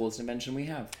 That's the coolest invention we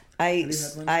have. I Have you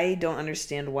had one? I don't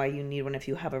understand why you need one if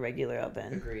you have a regular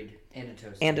oven Agreed. And a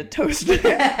toaster. and a toaster.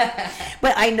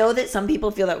 But I know that some people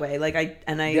feel that way. Like I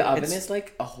The oven it's- is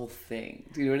like a whole thing.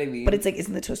 Do you know what I mean? But it's like,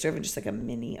 isn't the toaster oven just like a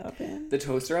mini oven? the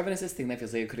toaster oven is this thing that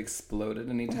feels like it could explode at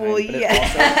any time. Well, but yeah.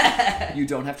 it also, you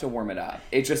don't have to warm it up.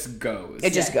 It just goes.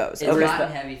 It just goes. It's Okay. hot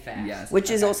and heavy fast. Yes. Which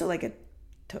is Okay. also like a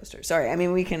toaster. Sorry, I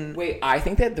mean we can. Wait, I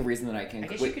think that the reason that I can I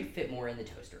guess wait, you could fit more in the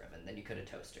toaster oven than you could a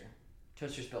toaster.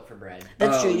 Toaster's built for bread.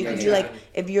 That's Oh, true. You yeah, could yeah, do like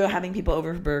yeah. if you're having people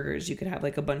over for burgers, you could have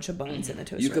like a bunch of buns in the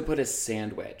toaster. you could put a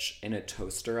sandwich in a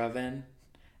toaster oven,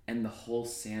 and the whole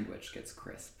sandwich gets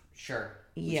crisp, Sure.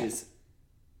 which Yeah. is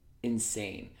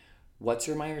insane. What's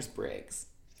your Myers Briggs?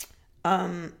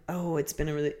 Oh, it's been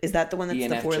a really. Is that the one that's the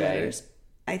ENFJ? 4 letters?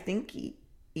 I think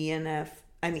ENF.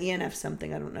 I'm ENF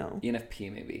something. I don't know.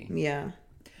 ENFP maybe. Yeah.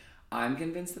 I'm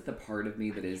convinced that the part of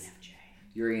me that is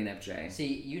you're ENFJ. See,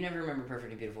 you never remember Perfect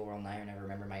and Beautiful World, and I never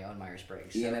remember my own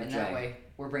Myers-Briggs. So ENFJ. in that way,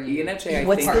 we're bringing ENFJ. I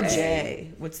What's think the A.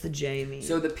 J? What's the J mean?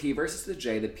 So the P versus the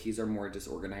J, the P's are more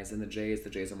disorganized than the J's. The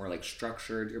J's are more like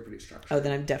structured. You're pretty structured. Oh,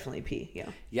 then I'm definitely P. Yeah.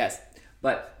 Yes,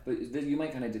 but you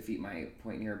might kind of defeat my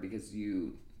point here because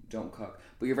you don't cook,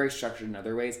 but you're very structured in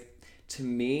other ways. To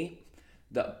me,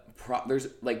 there's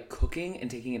like cooking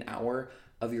and taking an hour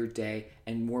of your day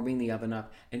and warming the oven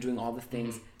up and doing all the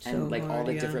things and So like all hard,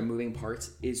 the yeah. different moving parts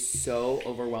is so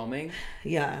overwhelming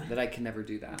Yeah. that I can never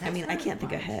do that. I mean, I kind of can't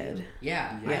think mine, ahead. too.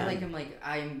 Yeah, Yeah. I like him. Like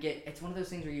it's one of those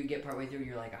things where you get partway through and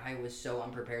you're like, I was so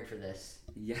unprepared for this.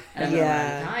 Yeah. And I don't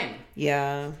Yeah. have time.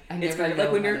 Yeah. I It's never kind of like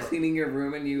know when how you're to- cleaning your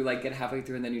room and you like get halfway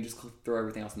through and then you just throw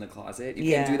everything else in the closet. You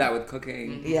Yeah. can't do that with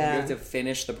cooking. Yeah. You have to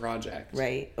finish the project.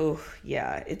 Right. Oh,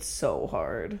 yeah. It's so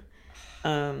hard.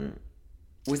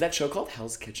 Was that show called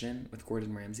Hell's Kitchen with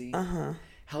Gordon Ramsay? Uh-huh.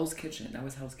 Hell's Kitchen. That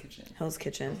was Hell's Kitchen. Hell's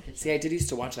Kitchen. See, I did used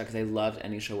to watch that because I loved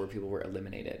any show where people were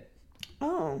eliminated.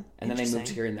 Oh. And then I moved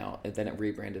interesting. here and now then it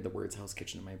rebranded the words Hell's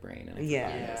Kitchen in my brain and I Yeah.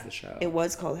 forgot that was the show. It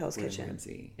was called Hell's Gordon Kitchen.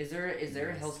 Ramsay. Is there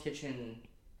a Hell's Kitchen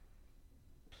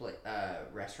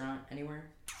restaurant anywhere?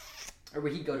 Or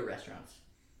would he go to restaurants?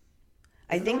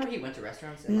 I Is there one think where he went to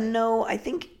restaurants. And, like, no. I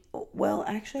think. Well,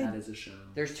 actually, That is a show.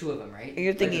 There's two of them, right?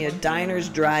 you're thinking Like, of diners,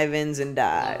 drive-ins, and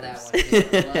Love dives. that one. Too.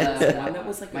 Love that one that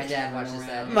was like my a dad turnaround. watches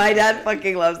that. My dad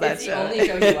fucking loves that It's the show. only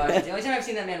show he watches. The only time I've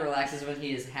seen that man relax is when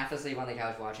he is half asleep on the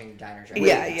couch watching Diner Drive.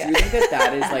 Yeah, Do yeah. you think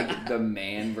that is like the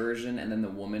man version and then the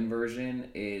woman version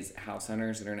is House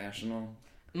Hunters International?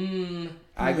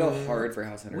 I go hard for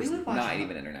House Hunters. We would watch Not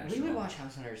even international. We would watch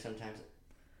House Hunters sometimes,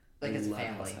 like as a love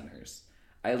family. House Hunters.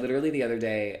 I literally the other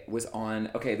day was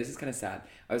on. Okay, this is kind of sad.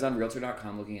 I was on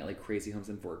Realtor.com looking at like crazy homes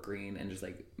in Fort Greene and just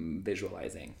like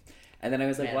visualizing. And then I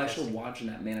was like, well, I should watch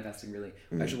manifesting really.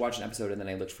 I should watch an episode. And then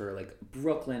I looked for like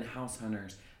Brooklyn House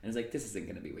Hunters. And it's like, this isn't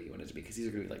going to be what you want it to be because these are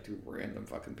going to be like two random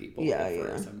fucking people Yeah, for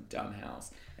yeah. some dumb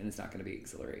house. And it's not going to be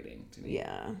exhilarating to me.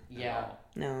 Yeah. Yeah.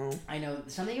 No. I know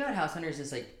something about House Hunters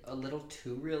is like a little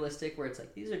too realistic, where it's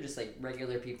like these are just like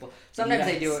regular people. Sometimes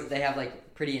Yes. they have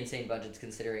like pretty insane budgets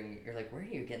considering you're like, where are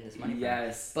you getting this money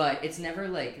Yes. from? But it's never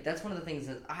like that's one of the things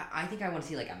that I think I want to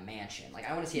see like a mansion. Like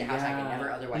I want to see a house I could Yeah.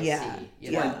 never otherwise Yeah. see. You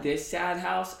You know? want this sad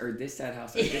house or this sad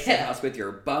house or this Yeah. sad house with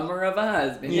your bummer of a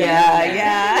husband?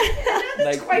 Yeah.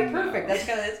 That's Like, quite no. perfect. That's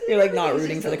kind of You're like not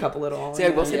rooting for the couple at all. See, I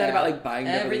will say that Yeah. about like buying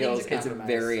Beverly Everything's Hills. a It's compromise.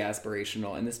 very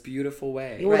aspirational in this beautiful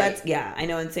way. Well, Right. that's yeah. I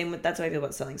know, and same with that's how I feel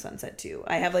about Selling Sunset too.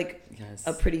 I have like Yes.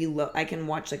 a pretty low. I can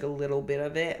watch like a little bit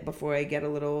of it before I get a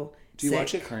little. Do you sick.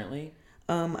 watch it currently?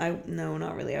 No,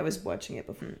 not really. I was watching it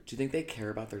before. Do you think they care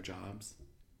about their jobs?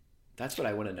 That's what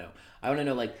I want to know. I want to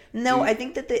know like No, do you- I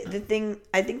think that the thing.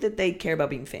 I think that they care about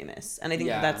being famous, and I think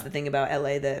Yeah. that that's the thing about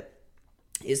LA that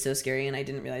is so scary. And I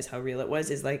didn't realize how real it was.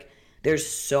 Is like there's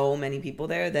so many people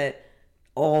there that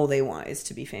all they want is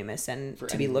to be famous and For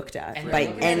to be any- looked at And they're by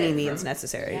looking at any it means from-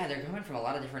 necessary. Yeah, they're coming from a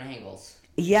lot of different angles.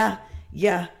 Yeah,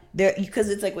 yeah. There, because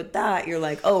it's like with that, you're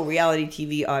like, oh, reality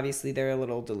TV. Obviously, they're a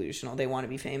little delusional. They want to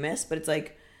be famous, but it's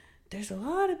like there's a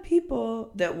lot of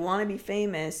people that want to be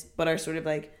famous, but are sort of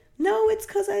like, No, it's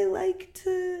because I like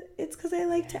to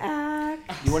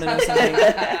act. You want to know something?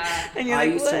 And you're I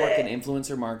like, used to work "What?" in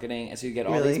influencer marketing, and so you get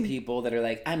all Really? these people that are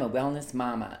like, I'm a wellness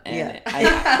mama. And Yeah. I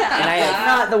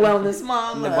have Not the wellness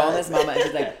mama. the wellness mama, and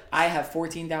she's like, I have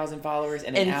 14,000 followers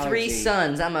and an And 3 allergy.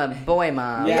 sons. I'm a boy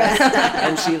mom. Yes.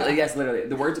 And she, yes, literally.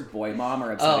 The words boy mom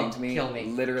are upsetting to me. Kill me.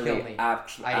 Literally, Kill me.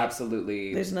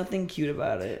 absolutely. There's nothing cute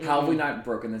about it. How have we not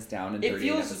broken this down in It 38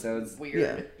 feels episodes?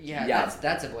 weird. Yeah, Yeah.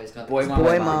 that's a boy's club. Boy mom.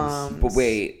 Boy moms. moms. But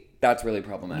wait, that's really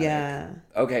problematic. Yeah.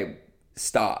 Okay,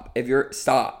 stop.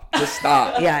 Just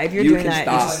stop. Yeah, if you're you doing can that,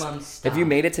 stop. Boy mom, stop. If you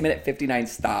made it to minute 59,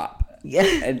 stop. Yeah.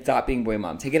 And stop being boy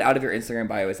mom. Take it out of your Instagram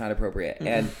bio. It's not appropriate.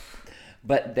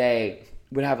 But they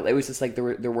would have, it was just like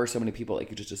there were so many people like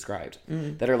you just described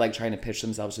that are like trying to pitch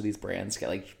themselves to these brands to get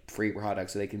like free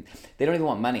products so they don't even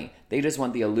want money. They just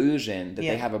want the illusion that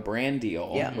Yeah. they have a brand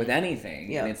deal Yeah. with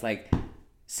anything. Yeah. And it's like,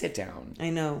 sit down. I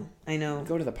know.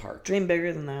 Go to the park. Dream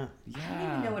bigger than that. I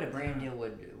don't even know what a brand deal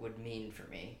would mean for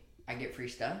me. I get free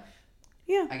stuff.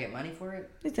 Yeah. I get money for it.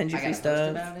 They send you I free gotta post stuff.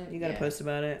 about it? You gotta Yeah. post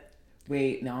about it.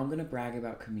 Wait, now I'm going to brag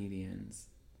about comedians.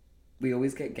 We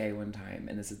always get gay one time,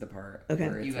 and this is the part. Okay.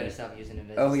 where it's You gotta like, stop using it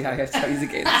as oh, yeah, I have to use a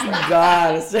gay.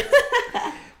 God.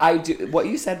 I do what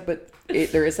you said, but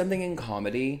there is something in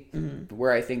comedy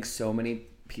where I think so many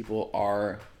people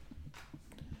are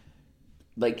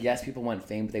like, yes, people want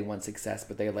fame, but they want success,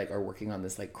 but they like are working on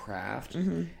this like craft,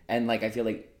 and like I feel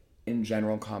like in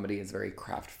general, comedy is very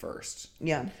craft first,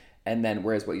 Yeah. and then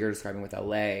whereas what you're describing with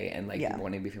LA and like Yeah. people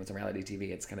wanting to be famous on reality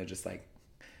TV, it's kind of just like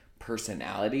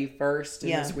personality first in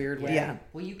Yeah. this weird way. Yeah.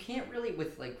 Well, you can't really,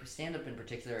 with like stand up in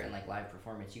particular and like live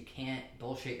performance, you can't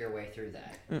bullshit your way through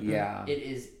that. Yeah.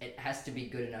 It has to be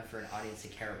good enough for an audience to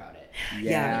care about it.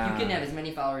 Yeah. You can have as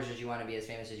many followers as you want to be as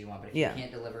famous as you want, but if Yeah. you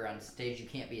can't deliver on stage, you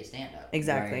can't be a stand up.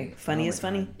 Exactly. Right. Funny Oh is my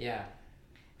funny. God. Yeah.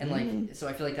 And like, so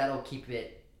I feel like that'll keep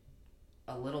it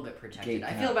a little bit protected.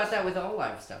 I feel Gatekept. about that with all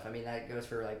live stuff. I mean, that goes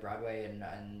for like Broadway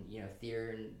and you know,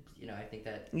 theater, and you know, I think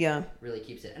that Yeah. really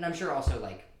keeps it. And I'm sure also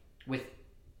like with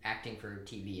acting for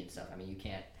TV and stuff, I mean,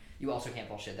 you also can't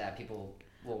bullshit that. People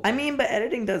will. I mean, but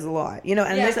editing does a lot, you know.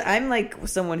 And Yeah. I'm like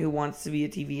someone who wants to be a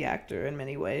TV actor in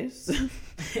many ways,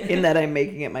 in that I'm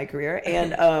making it my career,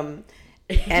 and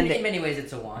and in many ways,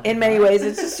 it's a want. in many ways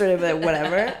it's just sort of a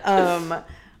whatever.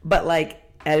 But like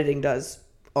editing does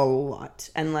a lot,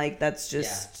 and like that's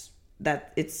just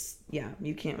that it's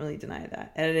you can't really deny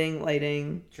that. Editing,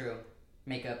 lighting, True.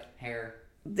 Makeup, hair.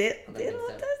 they All that don't good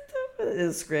that stuff. stuff.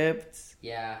 The script.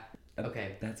 Yeah.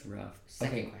 Okay. That's rough.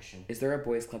 Second Okay. question. Is there a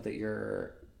boys club that you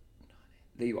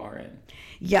are in?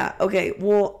 Yeah. Okay.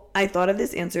 Well, I thought of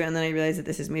this answer, and then I realized that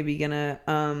this is maybe gonna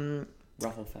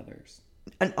Ruffle feathers.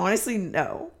 And honestly,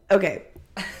 no. Okay.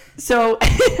 So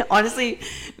honestly,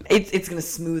 it's gonna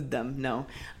smooth them. No.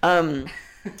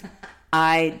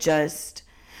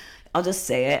 I'll just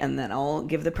say it and then I'll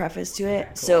give the preface to it.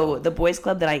 Cool. So the boys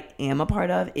club that I am a part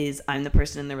of is I'm the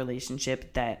person in the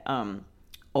relationship that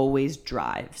always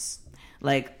drives.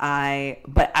 Like I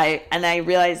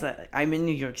realize that I'm in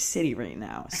New York City right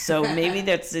now. So maybe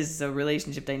that's is a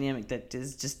relationship dynamic that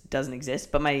just doesn't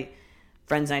exist. But my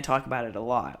friends and I talk about it a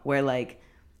lot, where like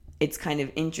it's kind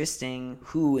of interesting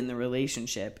who in the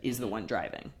relationship is the one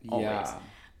driving always. Yeah.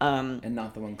 And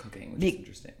not the one cooking, which is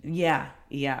interesting.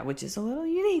 Yeah, which is a little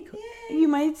unique. You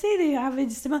might say they have a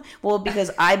similar. Well,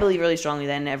 because I believe really strongly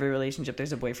that in every relationship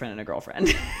there's a boyfriend and a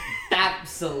girlfriend.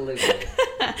 Absolutely.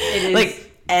 It is.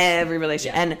 Like every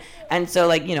relationship, Yeah. and so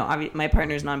like, you know, my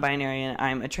partner's non-binary and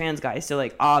I'm a trans guy, so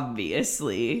like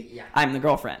obviously Yeah. I'm the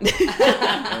girlfriend.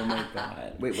 Oh my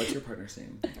god. Wait, what's your partner's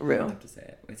name? Rue. I don't have to say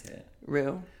it. Wait, say it.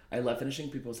 Rue. I love finishing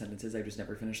people's sentences. I just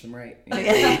never finish them right.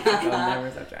 Okay. I'll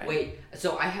never stop trying. Wait,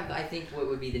 so I think what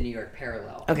would be the New York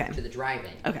parallel Okay. to the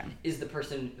driving Okay. is the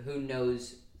person who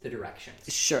knows the directions.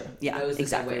 Sure. Yeah. knows the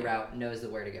exactly. subway route, knows the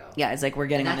where to go. Yeah, it's like we're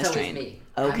getting And on that's this always train. me.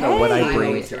 Okay. But what I I bring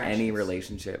always to directions. any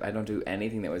relationship, I don't do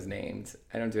anything that was named.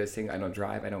 I don't do a single. I don't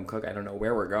drive. I don't cook. I don't know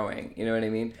where we're going. You know what I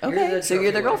mean? Okay, so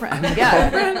you're the trophy wife. girlfriend.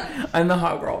 Yeah. I'm the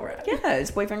hot girlfriend. Yeah, it's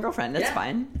boyfriend girlfriend. That's Yeah.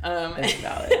 fine. It's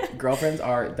valid. Girlfriends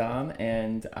are dumb,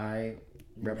 and I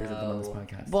represent them on this No.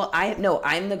 podcast. Well,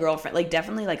 I'm the girlfriend. Like,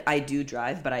 definitely, like, I do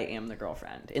drive, but I am the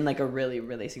girlfriend in like a really,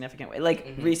 really significant way.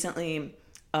 Like recently,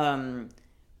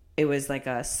 it was like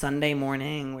a Sunday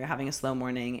morning. We were having a slow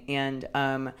morning, and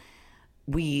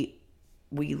we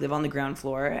live on the ground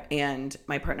floor, and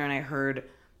my partner and I heard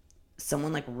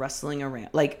someone like rustling around,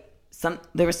 like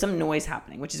there was some noise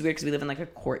happening, which is weird because we live in like a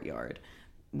courtyard.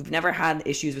 We've never had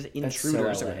issues with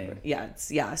intruders. so or LA.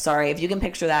 whatever. Sorry if you can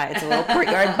picture that. It's a little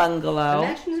courtyard bungalow.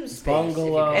 Imagine some space.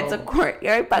 Bungalow. if you It's a go.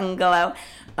 courtyard bungalow.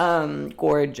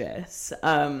 Gorgeous.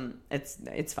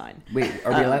 It's fine. Wait,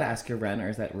 are we allowed to ask your rent, or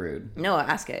is that rude? No,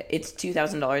 ask it. It's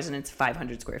 $2,000 and it's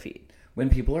 500 square feet. When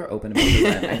people are open about the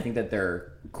rent, I think that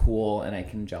they're cool and I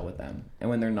can gel with them. And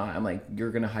when they're not, I'm like,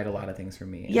 you're gonna hide a lot of things from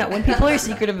me. Yeah, when people are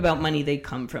secretive about money, they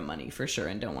come from money for sure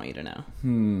and don't want you to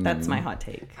know. That's my hot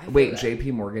take. Wait,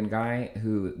 JP Morgan guy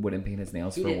who wouldn't paint his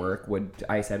nails for did. work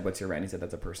I said, what's your rent? He said,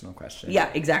 that's a personal question. Yeah,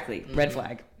 exactly. Red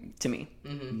flag to me.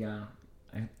 Yeah.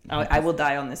 I will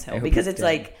die on this hill hope because it's it's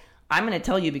like, I'm gonna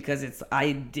tell you because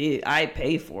I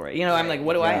pay for it. You know, I'm like,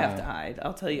 what do I have to hide?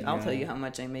 I'll tell you how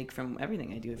much I make from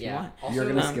everything I do if you want. Also, You're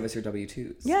gonna give us your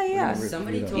W-2s. Yeah.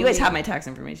 Somebody told You guys me- have my tax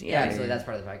information. Yeah, Yeah. so that's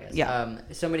part of the podcast. Yeah.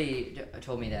 Somebody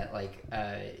told me that like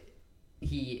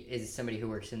he is somebody who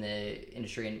works in the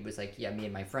industry and was like, yeah, me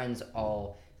and my friends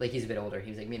all like he's a bit older. He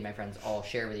was like, me and my friends all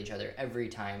share with each other every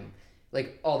time,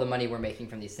 like all the money we're making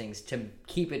from these things to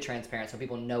keep it transparent so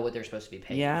people know what they're supposed to be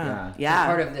paid. Yeah. So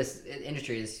part of this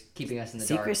industry is keeping us in the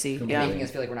Secrecy. dark, Yeah. making us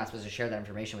feel like we're not supposed to share that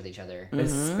information with each other.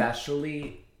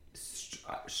 Especially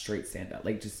straight stand-up,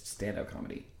 like just stand-up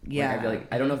comedy. Yeah. Like, I feel like,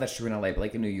 I don't know if that's true in LA, but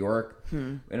like in New York,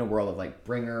 in a world of like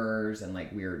bringers and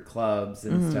like weird clubs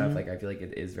and stuff, like I feel like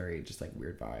it is very just like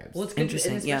weird vibes. Well, it's good,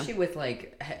 Interesting, and yeah. especially with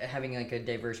like having like a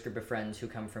diverse group of friends who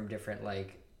come from different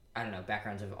like I don't know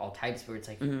backgrounds of all types. Where it's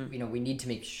like you know we need to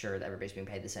make sure that everybody's being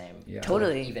paid the same. Yeah. To, like,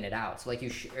 Totally. even it out. So like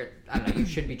I don't know, you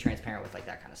should be transparent with like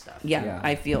that kind of stuff. Yeah,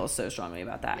 I feel so strongly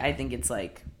about that. I think it's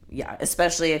like,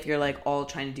 especially if you're like all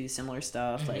trying to do similar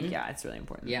stuff. Like, it's really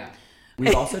important. Yeah.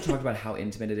 We've also talked about how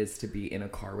intimate it is to be in a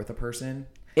car with a person.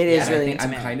 It is And I really think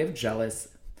intimate. I'm kind of jealous,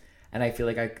 and I feel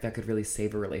like that could really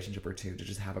save a relationship or two to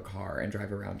just have a car and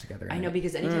drive around together. I know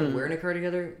because anytime we're in a car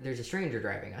together, there's a stranger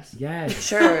driving us. Yes.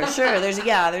 Sure. There's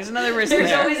another person There's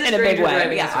there always a in a big stranger way.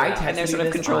 driving Yeah, us around. I and they're texted sort you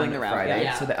of this controlling on the route. Friday,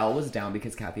 Yeah. so the L was down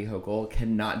because Kathy Hochul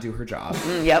cannot do her job.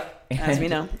 Yep, as we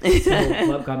know. So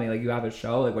Club got me like, you have a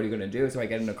show, like what are you gonna do? So I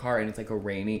get in a car and it's like a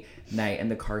rainy night and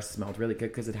the car smelled really good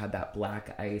because it had that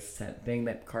black ice scent thing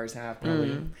that cars have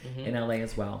probably in LA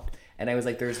as well. And I was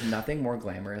like, there's nothing more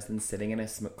glamorous than sitting in a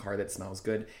car that smells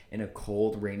good in a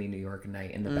cold, rainy New York night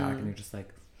in the back, and you're just like,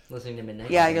 Listening to Midnight.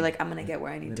 Yeah, you're like, I'm gonna get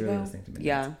where I need to Literally go. listening to Midnight.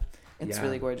 Yeah, it's Yeah.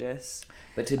 really gorgeous.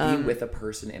 but to be with a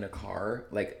person in a car,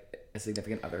 like a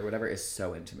significant other or whatever, is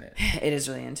so intimate. It is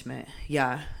really intimate.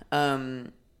 Yeah.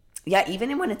 Yeah,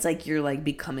 even when it's like you're like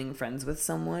becoming friends with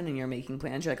someone and you're making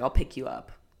plans, you're like, I'll pick you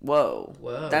up. Whoa.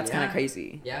 That's kind of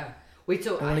crazy. Yeah. Wait,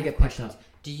 so I wanna have get picked questions. up.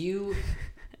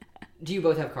 Do you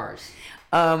both have cars?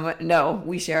 No,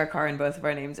 we share a car in both of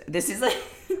our names. This is like,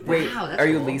 Wait, Wow, that's are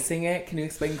you cool. leasing it? Can you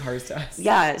explain cars to us?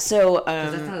 yeah. So,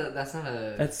 'Cause that's not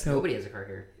a. That's so- Nobody has a car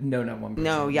here. No, not one person.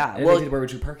 No, yeah, And well- if they did, where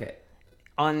would you park it?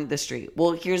 on the street.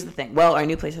 Well, here's the thing. Well, our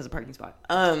new place has a parking spot.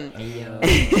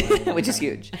 Which is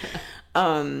huge.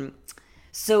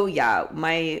 So yeah,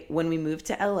 when we moved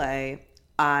to LA,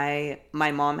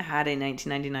 my mom had a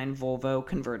 1999 Volvo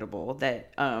convertible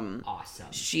that Awesome.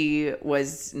 she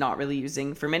was not really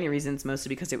using for many reasons, mostly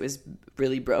because it was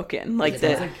really broken. Like it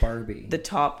It's the like Barbie. the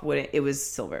top wouldn't. It was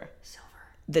silver.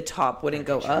 The top wouldn't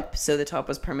go up, so the top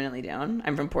was permanently down.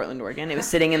 I'm from Portland, Oregon. It was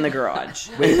sitting in the garage.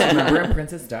 Wait, remember in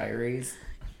Princess Diaries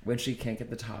when she can't get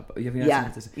the top? You have not Yeah.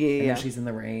 seen Princess? Yeah, And yeah. then she's in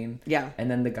the rain. Yeah.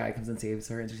 And then the guy comes and saves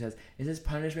her, and she says, "Is this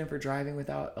punishment for driving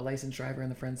without a licensed driver in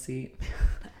the front seat?"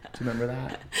 Do you remember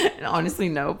that? And honestly,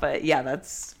 no, but yeah,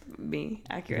 that's me.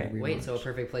 Accurate. Yeah, Wait, so a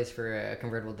perfect place for a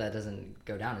convertible that doesn't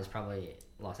go down is probably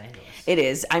Los Angeles. It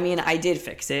is. I mean, I did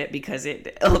fix it because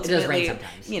it ultimately, rain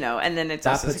sometimes. you know, and then it's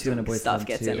That also puts you in a boys' stuff club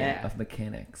gets too in it. of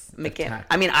mechanics. of Mechan- tech.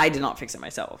 I mean, I did not fix it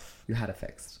myself. You had it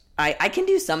fixed. I can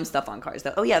do some stuff on cars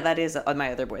though. Oh yeah, that is on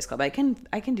my other boys club. I can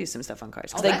do some stuff on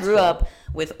cars because Oh, I that's grew cool. up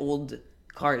with old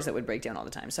cars that would break down all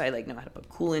the time. So I like know how to put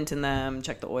coolant in them,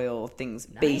 check the oil, things,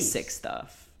 basic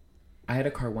stuff. I had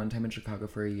a car one time in Chicago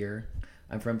for a year.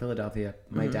 I'm from Philadelphia.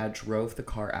 My dad drove the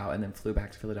car out and then flew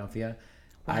back to Philadelphia.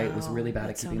 I was really bad at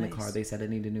that's so keeping the nice. car. They said it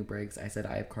needed new brakes. I said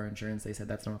I have car insurance. They said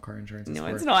that's not what car insurance is No,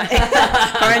 for. it's not.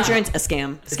 Car insurance, a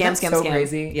scam. Scam, Isn't scam, that so scam.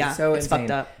 crazy. Yeah, It's so it's insane.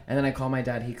 fucked up. And then I call my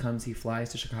dad. He comes. He flies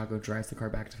to Chicago, drives the car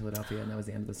back to Philadelphia, and that was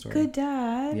the end of the story. Good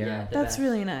dad. Yeah. the That's best.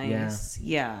 really nice.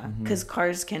 Yeah, Mm-hmm. because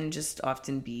cars can just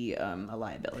often be a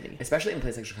liability. Especially in a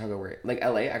place like Chicago, where like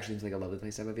LA actually seems like a lovely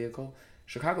place to have a vehicle.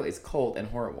 Chicago is cold and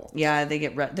horrible. Yeah, they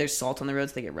get there's salt on the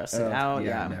roads. They get rusted out.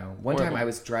 Yeah, no. One time I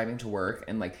was driving to work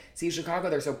and like, see, Chicago,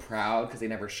 they're so proud because they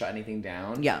never shut anything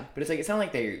down. Yeah, but it's like it's not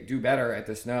like they do better at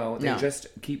the snow. They No. just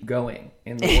keep going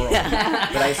in the world.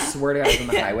 But I swear to God, I was on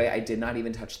the highway. I did not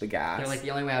even touch the gas. They're like,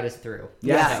 the only way out is through.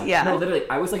 Yeah. No, literally,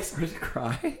 I was like starting to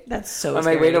cry. That's so on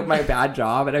my scary. way to my bad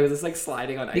job, and I was just like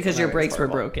sliding on ice because on your the highway. brakes were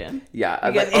broken. Yeah, I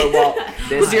was Because- like, oh well,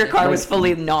 Because your car was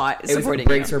fully not It was supporting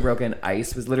brakes you. were broken.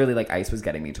 Ice was literally like ice was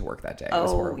getting me to work that day. It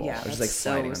was Oh, horrible. yeah, I was just that's like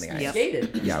sliding so- on the ice. yep.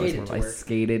 Skated. Yeah, it was Skated horrible. to I work.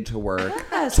 skated to work.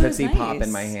 Yeah, so Tootsie nice. Pop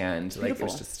in my hand. Like it Beautiful.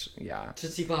 was just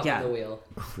Tootsie Pop Yeah. on the wheel.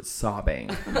 sobbing.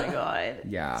 Oh my god.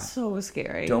 Yeah. So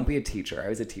scary. Don't be a teacher. I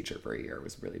was a teacher for a year. I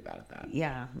was really bad at that.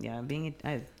 Yeah.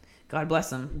 God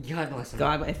bless him. God bless him.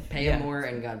 Pay yeah. him more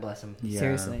and God bless him. Yeah.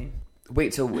 Seriously.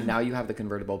 Wait, so now you have the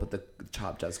convertible, but the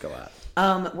top does go up.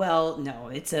 Well, no,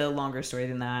 it's a longer story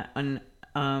than that.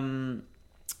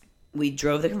 We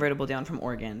drove the convertible down from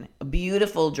Oregon. A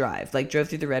beautiful drive. Like, drove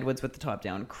through the redwoods with the top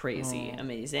down. Crazy.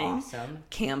 Amazing. Awesome.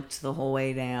 Camped the whole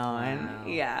way down. Wow.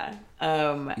 Yeah.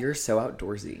 You're so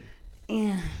outdoorsy.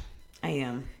 Yeah, I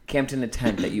am. Camped in a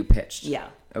tent that you pitched. Yeah,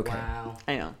 Okay. Wow.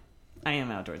 I know. I am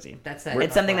outdoorsy. That's that.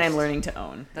 It's something that I'm Northwest. learning to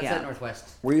own. That's yeah. that Northwest.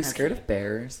 Were you scared of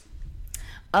bears?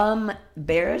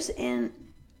 Bears in...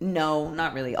 No,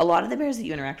 not really. A lot of the bears that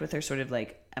you interact with are sort of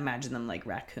like, imagine them like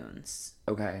raccoons.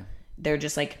 Okay. They're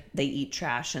just like, they eat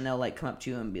trash and they'll like come up to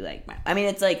you and be like, I mean,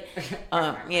 it's like,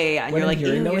 yeah. And When you're like,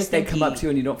 hearing ew, you're those, they come up stinky. to you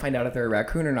and you don't find out if they're a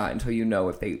raccoon or not until you know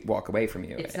if they walk away from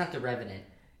you. It's not the Revenant.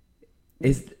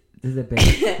 Does a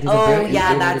bear? Oh,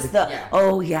 yeah, that's the... Yeah.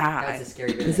 Oh, yeah. That's a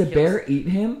scary bear. Does that a kills- bear eat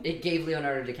him? It gave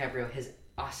Leonardo DiCaprio his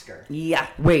Oscar. Yeah,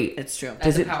 Wait, it's true. That's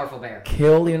Does a it- powerful bear.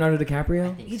 kill Leonardo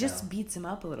DiCaprio? I think He so. just beats him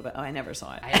up a little bit. Oh, I never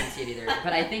saw it. I didn't see it either.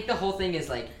 But I think the whole thing is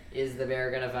like, is the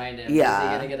bear gonna find him? Yeah,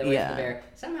 Is he gonna get away yeah. from the bear?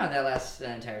 Somehow that lasts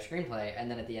an entire screenplay, and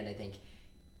then at the end, I think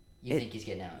you think he's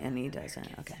getting out. And he doesn't.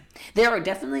 Okay. There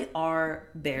definitely are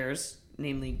bears,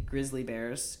 namely grizzly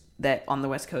bears, that on the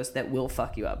West Coast that will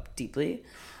fuck you up deeply.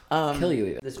 Kill you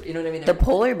even. This, you know what I mean? The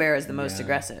polar bear is the most Yeah.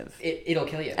 aggressive. It'll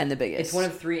kill you. And the biggest. It's one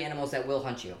of 3 animals that will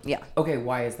hunt you. Yeah. Okay,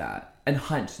 why is that? And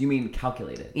hunt? You mean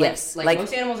calculated? Yes. Like Like,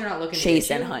 most animals are not looking chase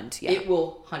to get and you. hunt, yeah. It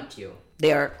will hunt you.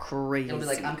 they are crazy. It'll be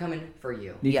like, I'm coming for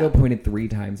you. Nico Yeah. pointed 3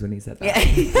 times when he said that.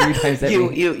 Yeah. 3 times at You,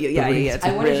 me. yeah. It's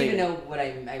I wanted really, you to know what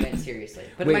I meant seriously.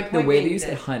 But Wait, my the point way being that you that-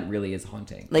 said hunt really is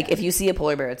haunting. Like, if you see a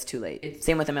polar bear, it's too late. It's-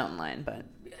 Same with a mountain lion, but...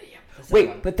 Yeah, that's the one.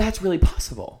 Wait, but that's really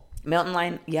possible. Mountain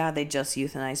lion, yeah, they just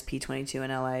euthanized P22 in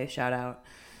LA. Shout out.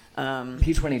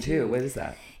 P22, what is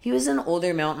that? He was an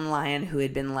older mountain lion who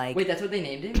had been like... Wait, that's what they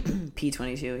named him?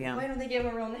 P22, yeah. Why don't they give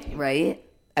him a real name? Right?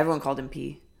 Everyone called him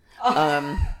P.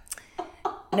 Oh.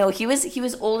 No, he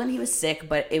was old and he was sick,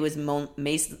 but it was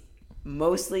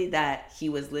mostly that he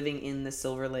was living in the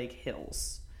Silver Lake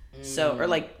Hills. So, or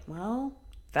like, well,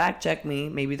 fact check me,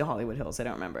 maybe the Hollywood Hills, I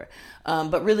don't remember.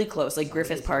 But really close, like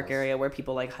Griffith Park Hills. area where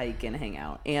people like hike and hang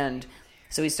out. And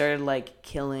so he started like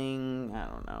killing, I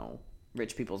don't know,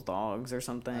 rich people's dogs or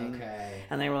something. Okay.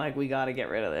 And they were like, we got to get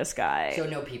rid of this guy. So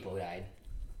no people died.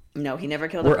 No, he never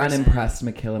killed a We're person. unimpressed,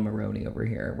 Makilla Maroney over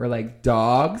here. We're like,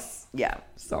 dogs? Yeah.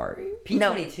 Sorry.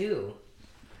 P22.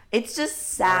 It's just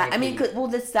sad. I mean, R.I.P. well,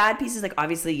 the sad piece is like,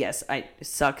 obviously, yes, it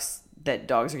sucks that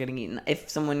dogs are getting eaten.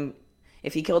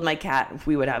 If he killed my cat,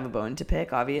 we would have a bone to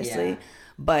pick, obviously. Yeah.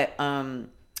 But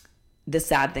the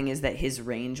sad thing is that his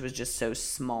range was just so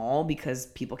small because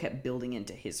people kept building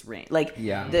into his range. Like,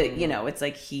 Yeah. it's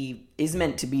like he is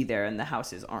meant to be there and the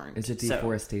houses aren't. It's a So,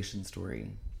 deforestation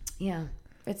story. yeah,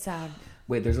 it's sad.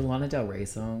 Wait, there's a Lana Del Rey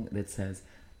song that says,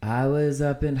 I was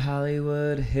up in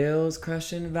Hollywood Hills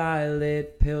crushing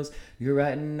violet pills. You're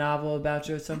writing a novel about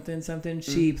your something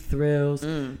cheap thrills.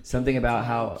 Something about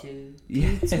how...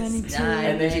 Yes.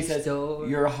 And then she says,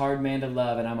 you're a hard man to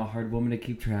love and I'm a hard woman to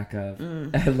keep track of.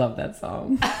 I love that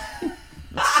song.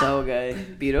 It's so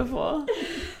good. Beautiful.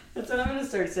 That's what I'm going to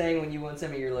start saying when you won't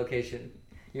send me your location.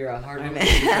 You're a hard woman to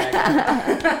keep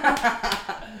track of.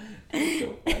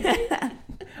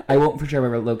 I won't for sure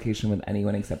have a location with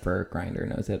anyone except for Grindr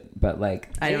knows it. But like...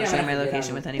 I don't Yeah, share I my forget location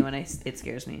I'm- with anyone. It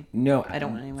scares me. No, I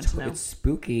don't want anyone to know. It's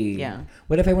spooky. Yeah.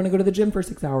 What if I want to go to the gym for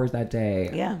 6 hours that day?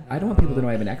 Yeah. I don't want people to know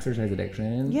I have an exercise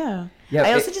addiction. Yeah. Yeah,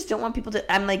 I also just don't want people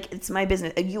to. I'm like, it's my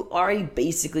business. You already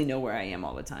basically know where I am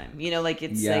all the time. You know, like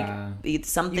it's Yeah. like it's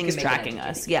something's You can make an tracking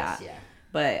us. educated Yeah. guess, yeah.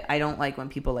 But I don't like when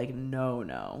people like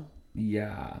no.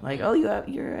 Yeah. Like, oh,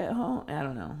 you're at home. I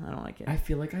don't know. I don't like it. I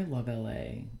feel like I love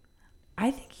LA. I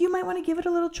think you might want to give it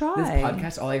a little try. This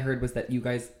podcast, all I heard was that you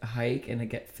guys hike and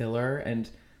get filler, and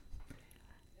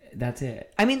that's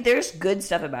it. I mean, there's good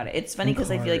stuff about it. It's funny And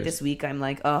because I feel like cars. this week I'm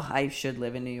like, oh, I should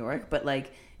live in New York, but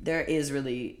like there is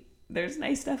really there's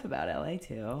nice stuff about LA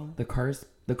too. The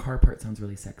car part sounds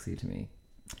really sexy to me.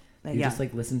 You Yeah. just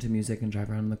like listen to music and drive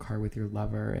around in the car with your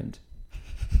lover and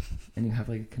you have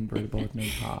like a convertible with no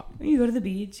top. You go to the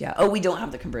beach. Yeah. Oh, we don't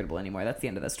have the convertible anymore. That's the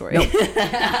end of the story. No.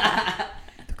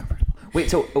 The convertible. Wait,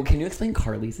 so can you explain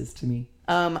car leases to me?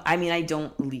 I mean, I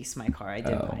don't lease my car. I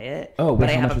did buy it. Oh, but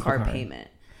wait, I how have much a was the car car? payment.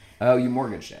 Oh, you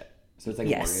mortgaged it. So it's like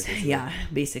a Yes. mortgage. Yeah.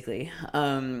 Basically.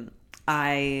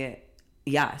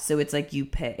 So it's like you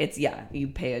pay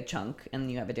a chunk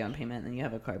and you have a down payment and then you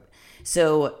have a car.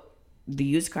 So the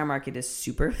used car market is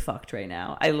super fucked right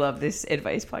now. I love this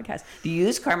advice podcast. The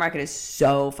used car market is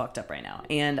so fucked up right now.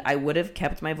 And I would have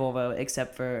kept my Volvo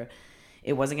except for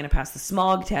it wasn't going to pass the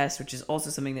smog test, which is also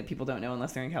something that people don't know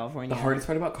unless they're in California. The hardest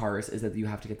part about cars is that you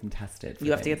have to get them tested. You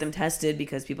have to get them tested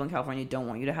because people in California don't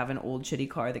want you to have an old shitty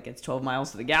car that gets 12 miles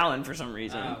to the gallon for some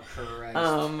reason. Oh, correct.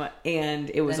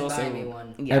 And it was Then also buy me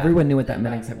one. Yeah, Everyone knew what that Then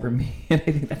meant buy except me for one. me, and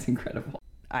I think that's incredible.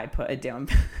 I put a down.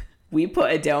 We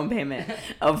put a down payment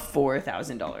of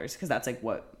 $4,000 because that's like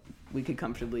what we could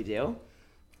comfortably do,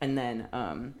 and then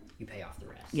You pay off the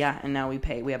rest. yeah, and now we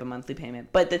have a monthly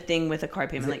payment. But the thing with a car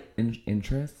Is payment, it like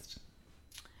interest?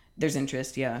 there's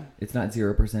interest, yeah. It's not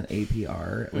 0%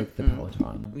 APR like the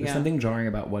Peloton. There's Yeah. something jarring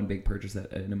about one big purchase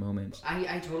in a moment.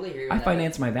 I totally hear you. I on that.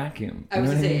 financed my vacuum. I You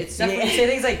was know gonna what say mean? it's stuff when you say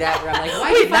things like that where I'm like,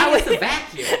 why Wait, you that finance was- the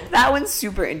vacuum? That one's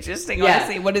super interesting. Yeah.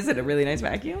 Honestly, what is it? A really nice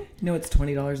vacuum? No, it's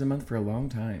 $20 a month for a long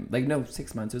time. Like, no,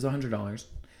 6 months. It was $100.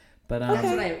 But That's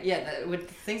what with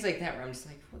things like that where I'm just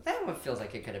like, well, that one feels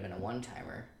like it could have been a one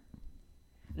timer.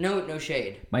 No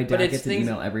shade. my But dad it's gets an things-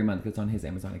 email every month. It's on his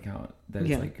Amazon account. That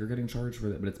Yeah. it's like, you're getting charged for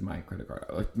it, but it's my credit card.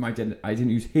 I didn't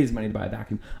use his money to buy a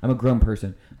vacuum. I'm a grown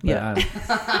person. But, Yeah.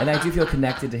 and I do feel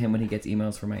connected to him when he gets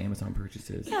emails for my Amazon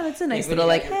purchases. Yeah, that's a nice when little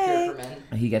you like, got your Pure hey. for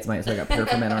Men. He gets so I got Pure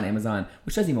for Men on Amazon,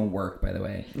 which doesn't even work, by the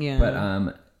way.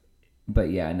 Yeah.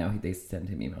 But yeah, now they send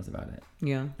him emails about it,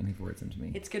 Yeah. and he forwards them to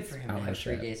me. It's good for him to Ally have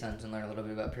three shit. gay sons and learn a little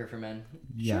bit about Pure for Men.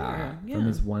 Yeah, Sure, yeah. from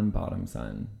his one bottom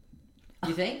son.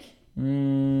 You think?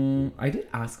 I did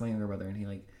ask my younger brother, and he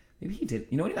maybe he did.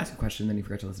 You know when you ask a question, then you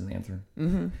forget to listen to the answer.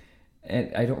 Mm-hmm.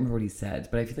 And I don't remember what he said,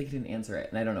 but I feel like he didn't answer it,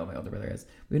 and I don't know if my older brother is.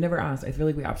 We've never asked. I feel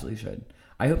like we absolutely should.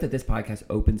 I hope that this podcast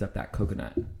opens up that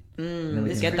coconut. And then we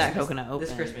This can- get that coconut open.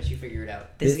 This Christmas, you figure it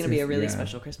out. This is This going to be a is- really yeah.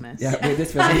 special Christmas. Yeah, wait, this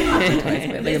was like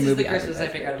a This is movie the Christmas I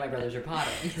advertisement. figured out of my brothers are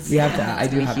potting. We have to. I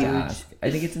It's do gonna have be to huge. ask.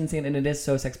 I think it's insane, and it is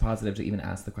so sex positive to even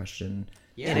ask the question.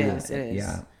 Yeah. It is.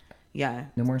 Yeah. Yeah.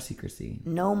 No more secrecy.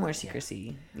 No more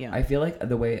secrecy. Yeah. I feel like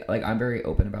the way, I'm very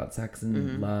open about sex and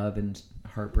Mm-hmm. love and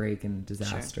heartbreak and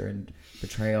disaster and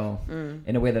betrayal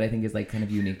in a way that I think is kind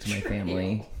of unique to my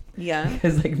family. yeah.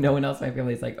 Because no one else in my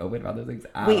family is open about those things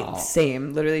at Wait, all.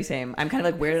 same. Literally same. I'm kind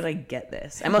of like, where did I get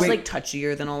this? I'm also Wait.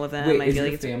 touchier than all of them. Wait, I is feel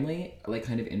your like family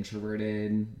kind of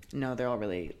introverted? no, they're all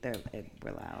we're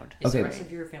loud. Is Okay. the rest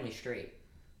of your family straight?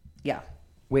 Yeah.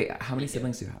 Wait, how many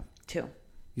siblings do you have? 2.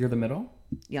 You're the middle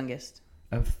Youngest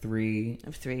of 3.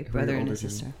 of 3, Who are brother your and a older two?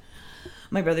 sister.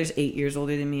 My brother's 8 years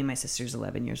older than me. My sister's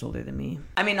 11 years older than me.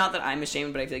 I mean, not that I'm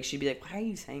ashamed, but I feel like she'd be like, why are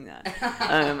you saying that?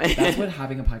 That's what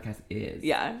having a podcast is.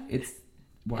 Yeah. It's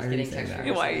why Just are you getting saying texts that?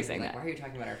 from Why are your you siblings, saying like, that? Why are you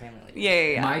talking about our family like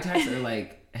Yeah. My texts are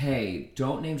hey,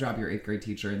 don't name drop your 8th grade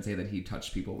teacher and say that he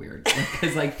touched people weird.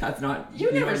 Because that's not.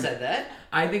 You never know, said that.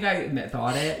 I think I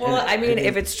thought it. Well, and I mean, think-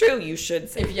 if it's true, you should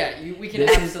say. We can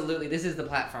This is- absolutely. This is the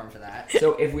platform for that.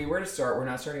 So if we were to start, we're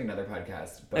not starting another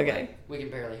podcast. But Okay. We can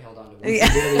barely hold on to one. Yeah.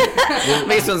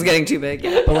 This one's getting too big.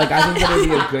 Yeah. But I think that would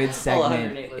be a good All segment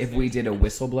 108 if we did a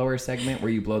whistleblower segment where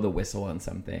you blow the whistle on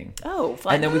something. Oh,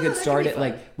 fun. And then we could that start could be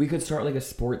it fun. we could start a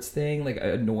sports thing,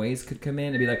 a noise could come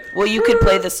in and be like, Well, you could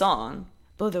play the song.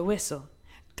 Blow the whistle.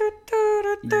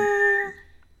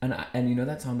 and you know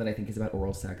that song that I think is about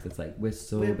oral sex? It's whistle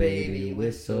Whistle, baby, baby,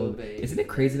 whistle. whistle, baby. Isn't it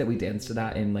crazy that we danced to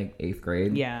that in 8th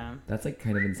grade? Yeah. That's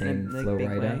kind of insane In a, flow big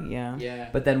writing. way, yeah. Yeah.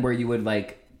 But then where you would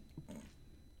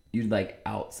you'd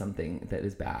out something that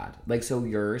is bad. So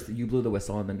yours, you blew the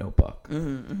whistle on the Notebook.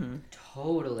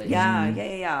 Totally.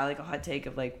 Yeah. Like a hot take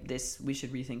of this, we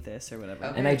should rethink this or whatever.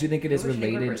 Okay. And I do think it is Maybe we should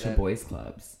related incorporate to that. boys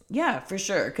clubs. Yeah, for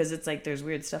sure. Because it's there's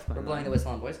weird stuff going We're on. blowing the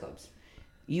whistle on boys clubs.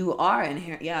 You are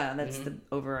inherent. Yeah, that's the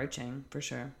overarching for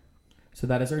sure. So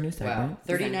that is our new Wow. segment.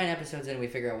 39 episodes in, we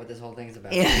figure out what this whole thing's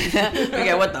about. Yeah.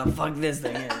 Okay, what the fuck this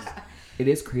thing is. It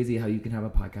is crazy how you can have a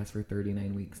podcast for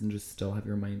 39 weeks and just still have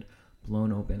your mind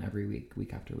blown open every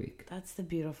week after week. That's the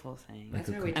beautiful thing. That's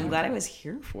a why we I'm talk glad I about- was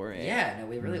here for it. Yeah, no,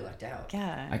 we really lucked out.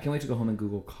 Yeah. I can't wait to go home and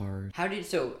Google cars. How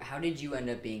did you end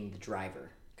up being the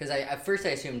driver? Because at first I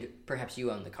assumed perhaps you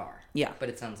own the car. Yeah. But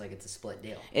it sounds like it's a split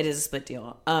deal. It is a split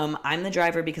deal. I'm the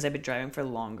driver because I've been driving for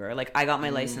longer. Like, I got my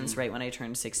license right when I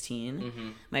turned 16. Mm-hmm.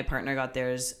 My partner got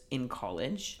theirs in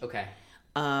college. Okay.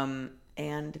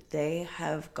 And they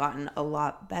have gotten a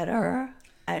lot better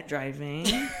at driving,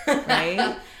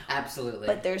 right? Absolutely.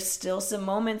 But there's still some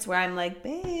moments where I'm like,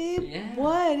 babe, Yeah.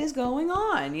 what is going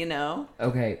on, you know?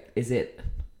 Okay,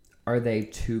 are they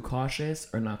too cautious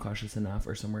or not cautious enough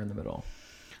or somewhere in the middle?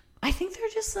 I think they're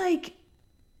just like,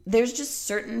 there's just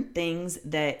certain things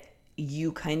that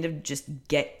you kind of just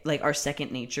get, like, are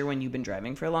second nature when you've been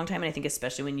driving for a long time. And I think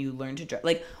especially when you learn to drive,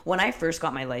 like, when I first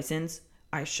got my license,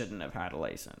 I shouldn't have had a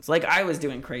license. Like, I was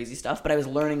doing crazy stuff, but I was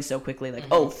learning so quickly, like,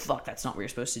 oh, fuck, that's not what you're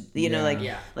supposed to, you know,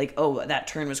 like, oh, that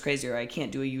turn was crazy, or I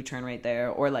can't do a U-turn right there,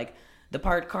 or, like, the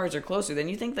parked cars are closer than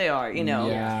you think they are, you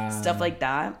know, stuff like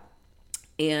that.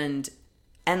 And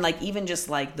like, even just,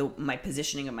 like, my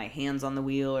positioning of my hands on the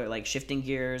wheel, or, like, shifting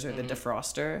gears, or the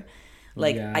defroster,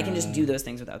 like, I can just do those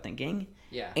things without thinking.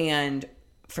 Yeah. And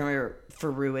for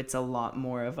Rue, it's a lot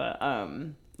more of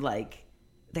a, like,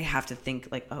 they have to think,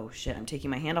 like, oh, shit, I'm taking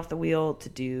my hand off the wheel to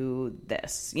do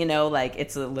this. You know, like,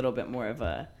 it's a little bit more of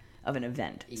an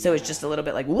event. So it's just a little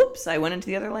bit like, whoops, I went into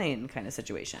the other lane kind of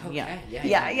situation. Okay.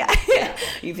 Yeah.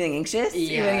 You feeling anxious? Yeah.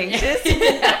 You feeling anxious?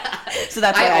 So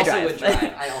that's why I drive.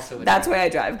 I also would That's drive. why I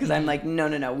drive, because I'm like, no,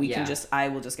 Yeah. I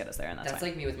will just get us there, and that's That's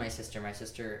fine. like me with my sister. My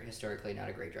sister, historically, not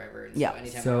a great driver. And Yeah. So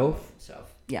anytime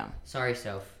Soph? Yeah. Sorry,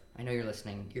 Soph. I know you're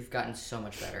listening. You've gotten so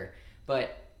much better.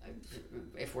 But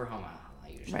if we're home, I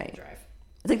usually Right. drive.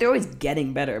 It's like they're always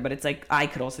getting better, but it's like I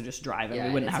could also just drive and we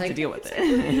wouldn't it's have like- to deal with it's it.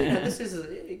 like, you know,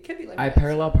 it could be like I this.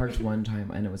 parallel parked one time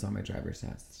and it was on my driver's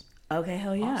test. Okay,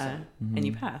 hell yeah. Awesome. And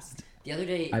you passed. The other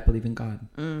day, I believe in God.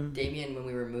 Damien, when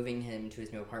we were moving him to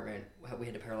his new apartment, we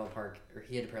had to parallel park, or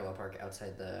he had to parallel park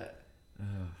outside the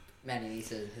Maddie and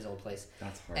Lisa, his old place.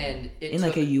 That's hard. And it In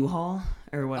like a U-Haul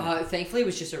or what? thankfully, it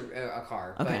was just a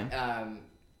car. Okay. But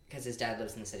because his dad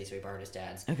lives in the city, so he borrowed his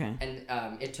dad's. Okay.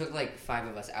 And it took like 5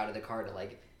 of us out of the car to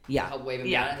like Yeah. help wave him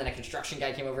Yeah. down, and then a construction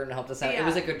guy came over and helped us out. Yeah. It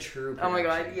was like a true. Oh my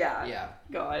God, production. yeah. Yeah.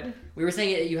 God. We were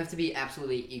saying you have to be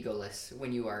absolutely egoless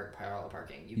when you are parallel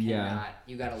parking. You cannot. Yeah.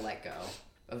 You got to let go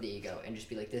of the ego and just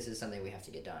be like, this is something we have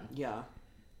to get done. Yeah.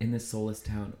 In this soulless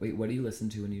town. Wait, what do you listen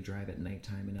to when you drive at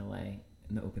nighttime in LA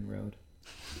in the open road?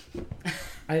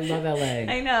 I love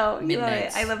LA. I know. You love it.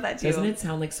 Midnights. I love that too. Doesn't it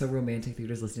sound like so romantic that you're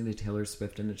just listening to Taylor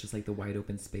Swift and it's just like the wide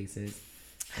open spaces?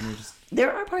 And you're just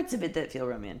There are parts of it that feel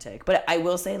romantic, but I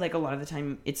will say, like, a lot of the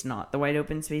time, it's not the wide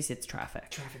open space; it's traffic.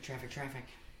 Traffic.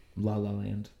 La La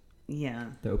Land. Yeah,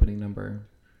 The opening number.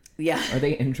 yeah, Are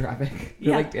they in traffic?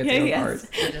 They're like dancing on yes. cars.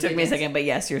 Does Took it me a dance? second, but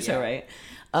yes, you're so Yeah.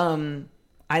 right.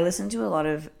 I listen to a lot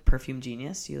of Perfume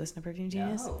Genius. Do you listen to Perfume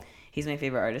Genius? Oh. He's my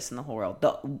favorite artist in the whole world.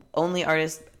 The only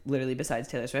artist, literally, besides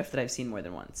Taylor Swift, that I've seen more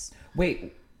than once.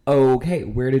 Wait. Okay.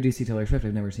 Where did you see Taylor Swift?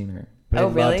 I've never seen her. But I Oh,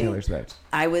 really? love Taylor Swift.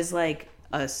 I was like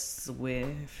a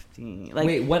Swiftie, like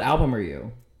Wait, what album are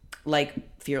you? like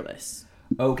Fearless.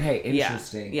 Okay,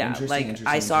 interesting. Yeah, Interesting, like interesting,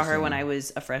 I saw her interesting. when I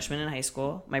was a freshman in high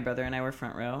school. My brother and I were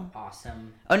front row.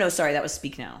 Awesome. Oh no, sorry, that was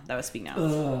Speak Now.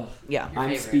 Ugh. Yeah, Your I'm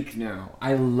favorite. Speak Now.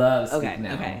 I love Speak Okay,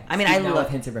 Now. okay. I mean, Speak I Now love-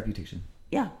 with hints of Reputation.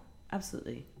 yeah,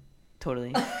 absolutely,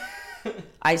 totally.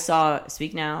 I saw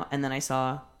Speak Now, and then I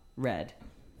saw Red.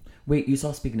 Wait, you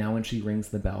saw Speak Now when she rings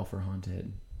the bell for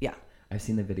Haunted. Yeah, I've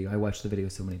seen the video. I watched the video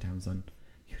so many times on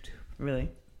YouTube. really.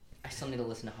 I still need to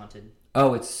listen to Haunted.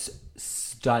 Oh, it's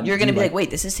stunning. You're gonna be like, wait,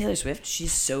 this is Taylor Swift.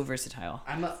 She's so versatile.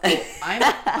 I'm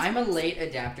a late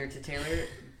adapter to Taylor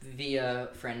via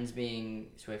friends being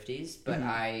Swifties, but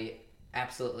I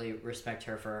absolutely respect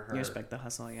her for her You respect the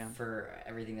hustle, yeah. for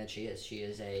everything that she is. She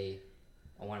is a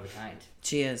one of a kind.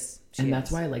 She is. She And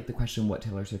that's is. why I like the question, what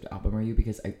Taylor Swift album are you?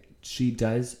 Because she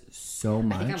does so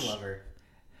much. I think I'm Lover.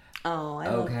 Oh,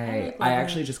 Okay. I I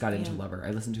actually just got into Yeah. Lover.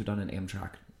 I listened to it on an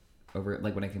Amtrak over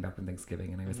like when I came back from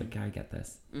Thanksgiving, and I was like, yeah, I get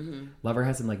this. Lover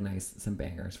has some like some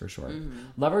bangers for sure.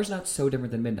 Lover's not so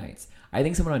different than Midnights. I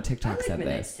think someone on I TikTok like said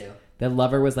Midnights this. too. That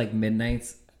Lover was like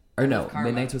Midnights, or no, love Karma.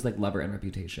 Midnights was like Lover and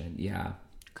Reputation. Yeah.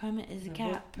 Karma is a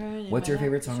cat. What's your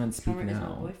favorite song on Speak Karma is my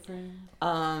Now?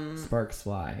 boyfriend. Sparks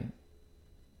Fly.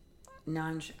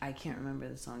 No, I can't remember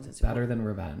the songs. It's Better Than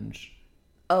Revenge.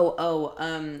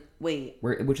 Wait.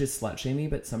 Which is slut shamey,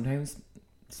 but sometimes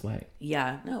slay.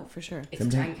 Yeah, no, for sure. It's a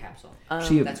time capsule.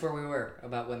 She, That's where we were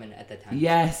about women at that time.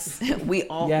 yes. We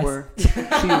all Yes. were. She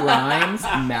rhymes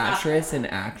mattress and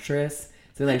actress.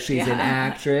 So like she's an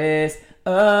actress,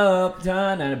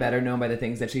 updone, and better known by the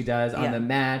things that she does on Yeah. the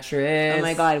mattress. Oh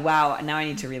my god, wow. Now I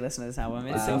need to re-listen to this album.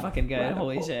 It's so Wow. fucking good. Wow.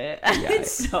 Holy shit. Yeah.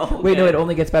 It's so Wait, no, good. it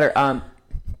only gets better.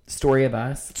 Story of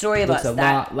Us. Story of looks Us, a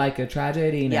that- lot like a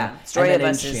tragedy. Yeah, Story and of then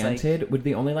Us is like- Enchanted. With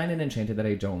the only line in Enchanted that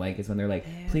I don't like is when they're like,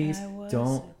 "Please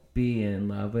don't be in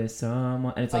love with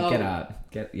someone," and it's like, Oh. "Get up,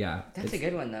 yeah." That's a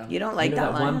good one though. You don't like you know,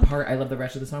 that line? one part. I love the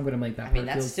rest of the song, but I'm like that. I mean,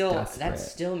 part that's feels still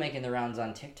desperate. making the rounds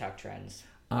on TikTok trends.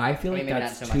 I feel I like mean, maybe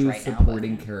that's not so much too right now,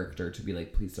 supporting but- character to be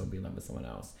like, "Please don't be in love with someone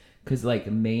else," because like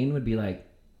Maine would be like,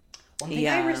 One thing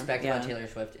Yeah, I respect about yeah. Taylor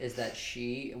Swift is that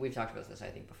we've talked about this I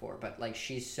think before, but like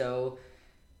she's so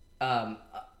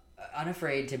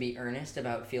unafraid to be earnest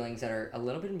about feelings that are a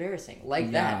little bit embarrassing,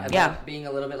 like that about Yeah. being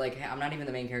a little bit like, hey, I'm not even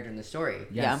the main character in the story.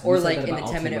 Yes, Or you said like that in the about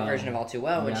All 10-minute Too Well. version of All Too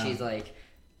Well when Yeah. she's like,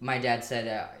 my dad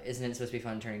said, isn't it supposed to be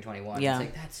fun turning 21? Yeah. It's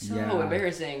like, that's so Yeah.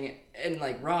 embarrassing and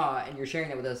like raw, and you're sharing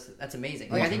that with us. That's amazing.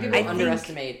 Like I think people I think-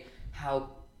 underestimate how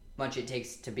much it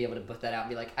takes to be able to put that out and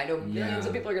be like, I know millions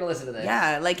of Yeah. people are going to listen to this.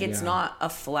 Yeah, like it's Yeah. not a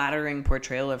flattering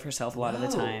portrayal of herself a lot of the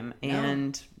No, time, no.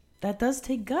 and that does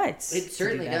take guts. It to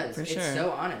certainly do that, does. for It's sure.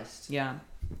 so honest. Yeah.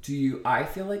 I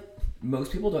feel like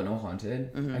most people don't know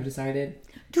Haunted. Mm-hmm. I've decided.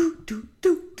 Do, do,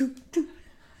 do, do, do.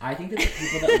 I think that the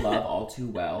people that love All Too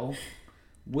Well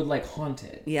would like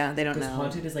Haunted. Yeah, they don't Because know.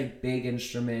 Haunted is like big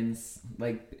instruments,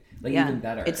 like Yeah, even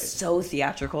better. it's so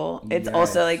theatrical. It's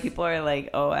also like people are like,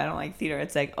 "Oh, I don't like theater."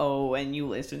 It's like, "Oh, and you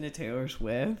listen to Taylor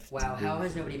Swift." Wow, how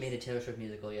has nobody made a Taylor Swift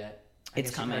musical yet? I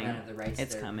It's guess she might coming. not have the rights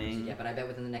It's to their coming. music yet, but I bet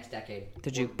within the next decade, The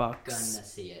we're jukebox. gonna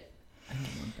see it. I don't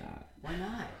want that Why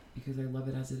not? because I love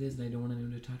it as it is, and I don't want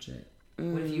anyone to touch it.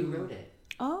 What if you wrote it?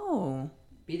 Oh,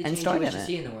 Be the And change you starred wish in to it.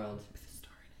 see in the world.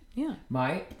 yeah.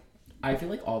 I feel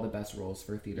like all the best roles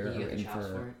for theater You are get the in chops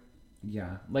for for. it.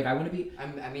 Yeah, like I want to be. I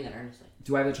mean that earnestly.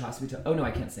 Do I have the chops to be? Oh no,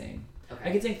 I can't sing. Okay.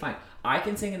 I can sing fine. I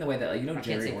can sing in the way that like you know I can't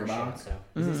Jerry sing for Orbach. shit,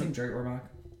 so. Is he sing Jerry Orbach?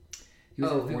 He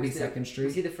was Oh, in who was the- 42nd Street.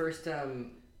 Was he the first?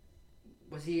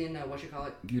 Was he in what you call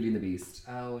it? Beauty and the Beast.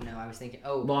 Oh no, I was thinking.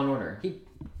 Oh, Law and Order.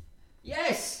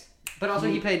 yes. But also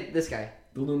he played this guy.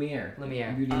 The Lumiere.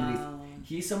 Lumiere. Beauty and the Beast.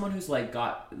 He's someone who's like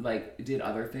did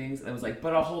other things and was like,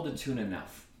 but I'll hold a tune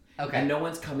enough. Okay. And no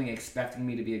one's coming expecting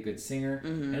me to be a good singer,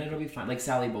 and it'll be fine. Like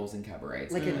Sally Bowles in Cabaret,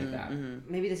 something like that.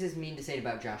 Maybe this is mean to say it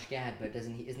about Josh Gad, but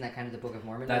isn't that kind of the Book of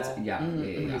Mormon? That's role? yeah.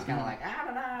 He's kind of like I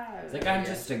don't know. It's like I'm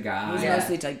just a guy He's Yeah.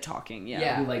 mostly like talking. Yeah.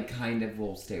 Yeah. who like kind of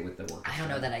will stay with the orchestra. I don't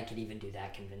know that I could even do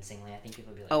that convincingly. I think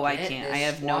people would be like, Oh, I "Get can't. this I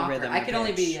have no walker." rhythm I or could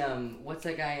only be pitch. what's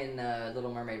that guy in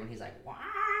Little Mermaid when he's like, "Wow."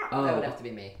 Oh. That would have to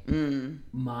be me.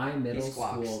 My middle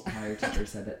squawks. school choir teacher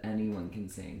said that anyone can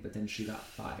sing, but then she got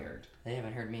fired. They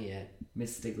haven't heard me yet.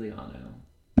 Miss Stigliano.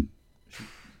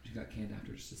 She got canned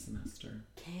after just a semester.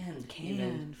 Canned.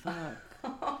 Can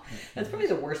fuck. That's probably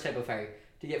the worst type of fire.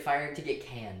 To get fired, to get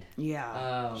canned.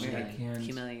 Yeah. Oh She man. got canned,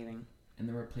 Humiliating. and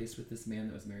then replaced with this man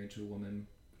that was married to a woman,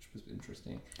 which was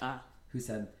interesting. Ah. Who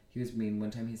said he was mean?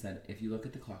 One time he said, "If you look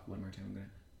at the clock one more time, I'm gonna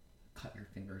cut your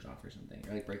fingers off or something,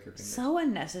 or like break your fingers." So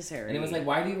unnecessary. and it was like,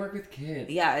 "Why do you work with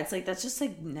kids?" Yeah, it's like that's just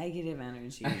like negative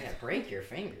energy. Yeah, break your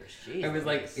fingers. Jeez. It was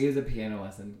like it was a piano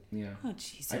lesson. You know, Oh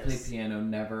Jesus. I played piano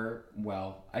never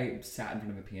well. I sat in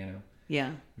front of a piano,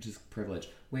 Yeah. which is privilege.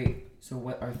 Wait, so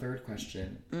what? Our third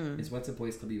question Mm. is, what's a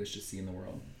boys' club you wish to see in the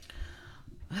world?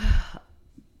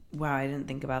 Wow, I didn't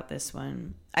think about this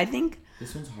one. I think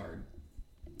This one's hard.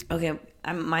 okay,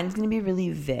 mine's gonna be really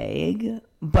vague,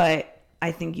 but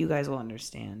I think you guys will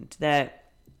understand that.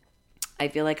 I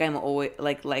feel like I'm always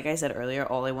like I said earlier,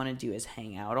 all I want to do is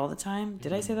hang out all the time.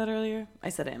 Did I say that earlier? I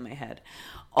said it in my head.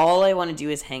 All I want to do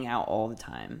is hang out all the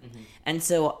time. And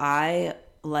so I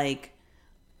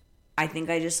think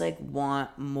I just like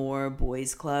want more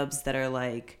boys clubs that are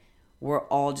like we're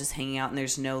all just hanging out and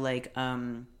there's no like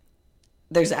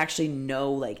there's actually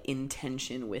no like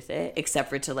intention with it except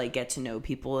for to like get to know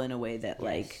people in a way that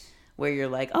like where you're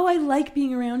like, oh, I like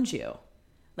being around you.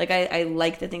 Like I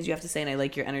like the things you have to say and I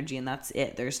like your energy and that's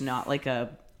it. There's not like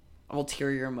a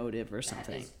ulterior motive or That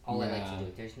something. is all I like Yeah. to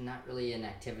do. There's not really an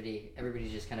activity.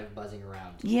 Everybody's just kind of buzzing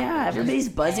around. Yeah, Just everybody's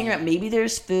buzzing hanging. around. Maybe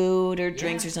there's food or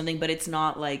drinks Yeah. or something, but it's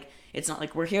not like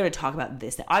we're here to talk about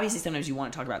this thing. Obviously, sometimes you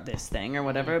want to talk about this thing or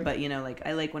whatever, but you know, like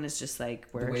I like when it's just like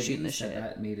The we're way shooting that the you said shit.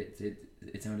 that made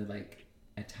it sounded like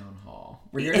a town hall.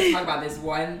 We're here to talk about this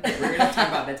one. We're here to talk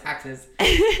about the taxes.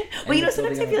 Well, you know, the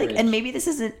sometimes building I of feel a like, bridge. and maybe this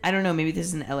isn't. I don't know. Maybe this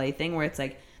is an LA thing where it's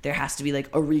like there has to be like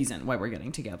a reason why we're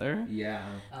getting together. Yeah.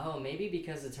 Oh, maybe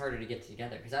because it's harder to get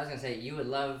together. Because I was gonna say you would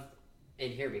love it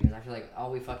here because I feel like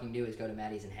all we fucking do is go to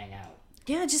Maddie's and hang out.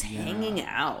 Yeah, just hanging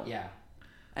out. Yeah.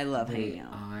 I love Wait, hanging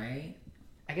out.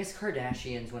 I guess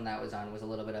Kardashians, when that was on, was a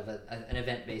little bit of an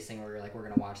event-based thing where we were like, we're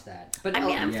going to watch that. But I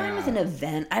mean, I'm fine with an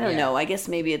event. I don't Yeah. know. I guess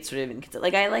maybe it's sort of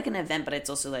like I like an event, but it's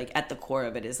also like at the core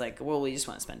of it is like, well, we just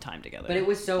want to spend time together. But it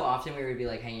was so often we would be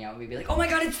like hanging out and we'd be like, oh my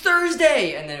god, it's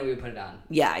Thursday! And then we would put it on.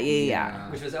 Yeah.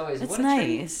 Which was always, It's what a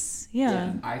treat. nice.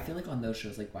 Yeah. I feel like on those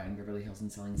shows like Buying Beverly Hills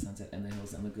and Selling Sunset and The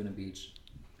Hills and Laguna Beach,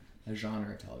 a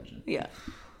genre of television. Yeah.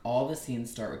 All the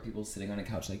scenes start with people sitting on a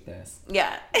couch like this.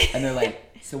 Yeah. And they're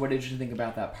like, so what did you think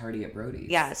about that party at Brody's?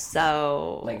 Yeah,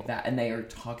 so Like that. And they are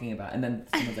talking about, and then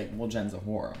someone's like, well, Jen's a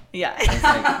whore. Yeah. And it's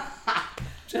like,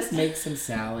 just make some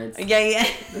salads. Yeah.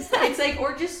 It's like,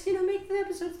 or just, make the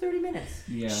episodes 30 minutes.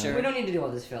 Yeah. Sure. We don't need to do all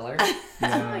this filler. It's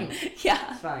fine.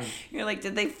 Yeah. It's fine. You're like,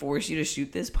 did they force you to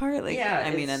shoot this part? Like, Yeah, I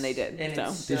mean, it's- and they did. and So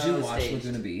it's- Did you So watch staged.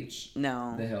 Laguna Beach?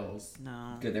 no. The Hills?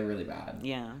 No. Good, they're really bad.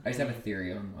 Yeah. I just have a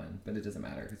theory on one, but it doesn't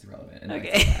matter because it's irrelevant. And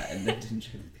Okay. I said that, and then didn't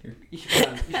share the theory. You should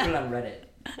put it on Reddit.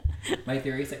 My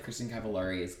theory is that Kristen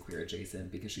Cavallari is queer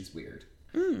adjacent because she's weird.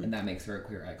 And that makes her a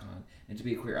queer icon. And to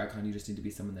be a queer icon, you just need to be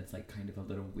someone that's like kind of a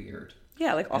little weird.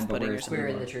 Yeah, like And the off-putting or worst something. Queer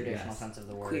in the Yes. traditional sense of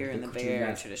the word. Queer in the very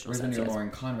Yes. traditional Whereas when sense. you're Yes. Lauren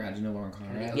Conrad, you know Lauren An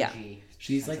Conrad? OG Yeah.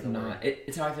 She's sense like of the not. word.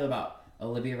 It's how I feel about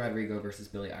Olivia Rodrigo versus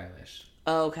Billie Eilish.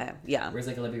 Oh, okay. Yeah. Whereas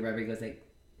like Olivia Rodrigo's like,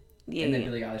 Yeah. and then yeah.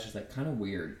 Billie Eilish is like kind of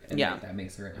weird. And Yeah. like, that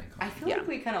makes her an icon. I feel Yeah. like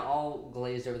we kind of all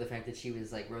glazed over the fact that she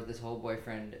was like wrote this whole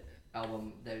boyfriend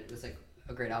album that was like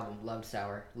a great album, Loved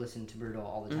Sour, listened to Brutal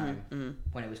all the time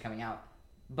when it was coming out.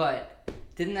 But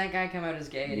didn't that guy come out as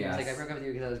gay? And he was like, Yes. I broke up with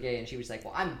you because I was gay. And she was like,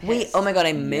 well, I'm pissed. Wait, oh my god,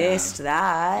 I missed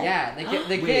that. Yeah, the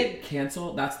Wait, kid.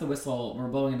 cancel? That's the whistle. We're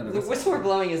blowing another The whistle. whistle we're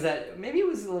blowing is that maybe it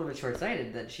was a little bit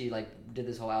short-sighted that she like did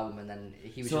this whole album and then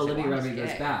he was So just Olivia like, well, I'm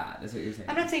Rodrigo's gay. bad, is what you're saying.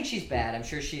 I'm not saying she's bad. I'm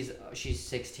sure she's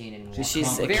 16 and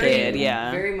She's a very, kid,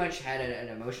 yeah. Very much had an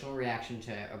emotional reaction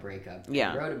to a breakup.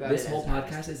 Yeah. Wrote about This it whole as an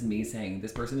artist. podcast is me saying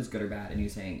this person is good or bad, and you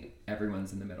saying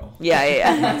everyone's in the middle. Yeah.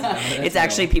 That's It's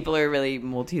actually people are really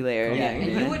multi-layered. Yeah,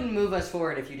 and you wouldn't move us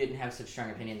forward if you didn't have such strong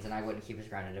opinions, and I wouldn't keep us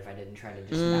grounded if I didn't try to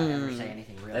just not ever say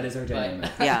anything real. That is our dynamic.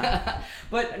 Yeah.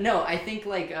 But no, I think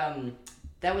like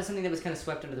that was something that was kind of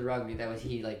swept under the rug. That was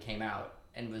he like came out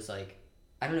and was like,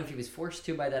 I don't know if he was forced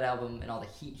to by that album and all the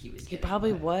heat he was He getting. probably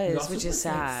He was, also which is was,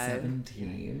 like, sad.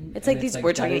 17. It's And like these-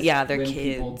 we're that talking- is yeah, they're when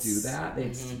people kids. do that.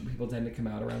 People tend to come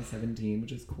out around 17,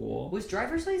 which is cool. Was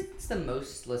Driver's License the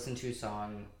most listened to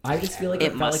song? I just feel like It it,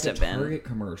 felt must like have a been. Target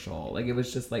commercial. Like it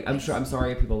was just like I'm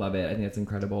sorry if people love it. I think it's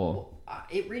incredible.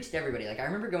 It reached everybody. Like I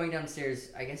remember going downstairs.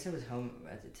 I guess I was home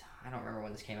at the time. I don't remember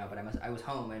when this came out, but I was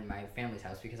home in my family's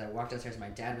house because I walked downstairs and my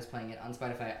dad was playing it on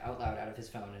Spotify out loud out of his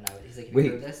phone, and he's like, "Have you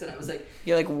Wait. heard this?" And I was like,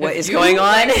 You're like, what "If is you going on?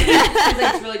 like it," he's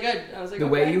like, "It's really good." I was like, The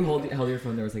okay. way you held your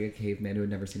phone, there was like a caveman who had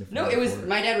never seen a phone. No, it was before.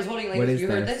 my dad was holding it like, What "Have is you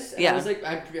heard this? this?" And Yeah. I was like,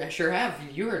 I sure have.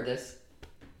 You heard this.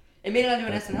 It made it onto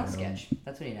an That's SNL wild. sketch.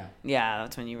 That's what you know. Yeah,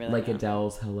 that's when you really like know.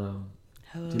 Adele's "Hello."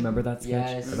 Hello. Do you remember that sketch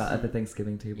Yes. about at the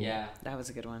Thanksgiving table? Yeah, That was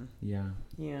a good one. Yeah.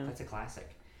 Yeah. that's a classic.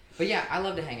 But yeah, I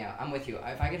love to hang out. I'm with you.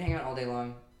 If I could hang out all day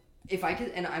long, if I could,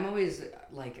 and I'm always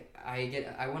like,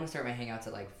 I want to start my hangouts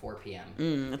at like 4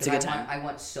 p.m. That's a good time. I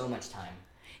want so much time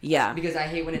Yeah. because I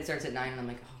hate when it starts at 9 and I'm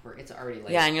like, oh, it's already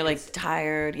late. Yeah, and you're like It's-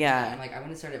 tired. I'm Yeah. like, I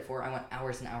want to start at 4. I want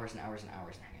hours and hours and hours and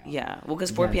hours to hang out. Yeah. Well,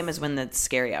 because 4 Yes. p.m. is when the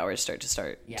scary hours start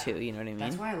Yeah. too. You know what I mean?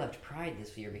 That's why I loved Pride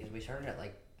this year because we started at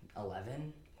like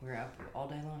 11. We were up all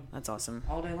day long. That's awesome.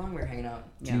 All day long we were hanging out.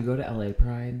 Do you go to LA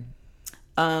Pride?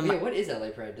 Yeah, what is LA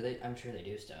Pride? I'm sure they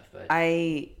do stuff, but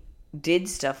I did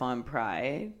stuff on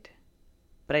Pride,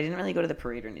 but I didn't really go to the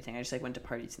parade or anything. I just like went to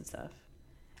parties and stuff.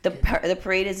 The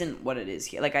parade isn't what it is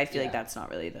here. Like I feel like Yeah. that's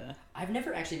not really the. I've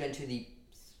never actually been to the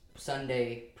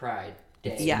Sunday Pride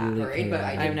Day Yeah. really parade, but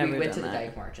chaotic. we I've never went to done the that.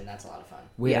 Dyke March, and that's a lot of fun.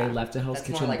 Wait, Yeah. I left a Hell's That's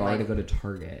more Kitchen like bar my- to go to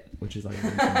Target, which is like.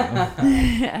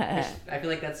 I feel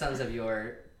like that sums up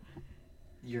your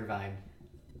vibe.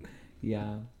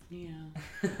 Yeah.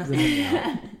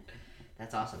 Yeah.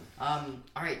 That's awesome. All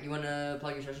right, you want to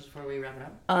plug your socials before we wrap it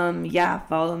up? Yeah.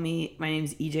 Follow me. My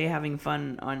name's EJ. Having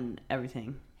fun on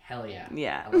everything. Hell yeah.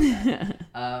 Yeah. I love that.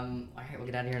 All right, we'll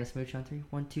get out of here in a smooch on 3.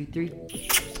 1, 2, 3.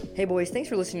 Hey boys, thanks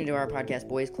for listening to our podcast,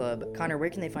 Boys Club. Connor, where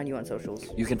can they find you on socials?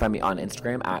 You can find me on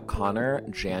Instagram at Connor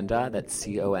Janda. That's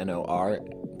CONOR,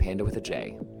 Panda with a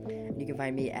J. You can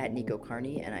find me at Nico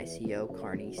Carney, Nico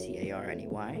Carney, Carney.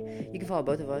 You can follow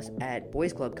both of us at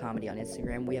Boys Club Comedy on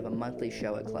Instagram. We have a monthly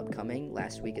show at Club Coming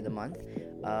last week of the month.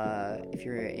 If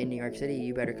you're in New York City,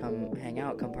 you better come hang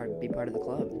out, be part of the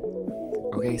club.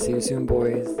 Okay, see you soon,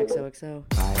 boys. XOXO.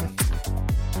 Bye.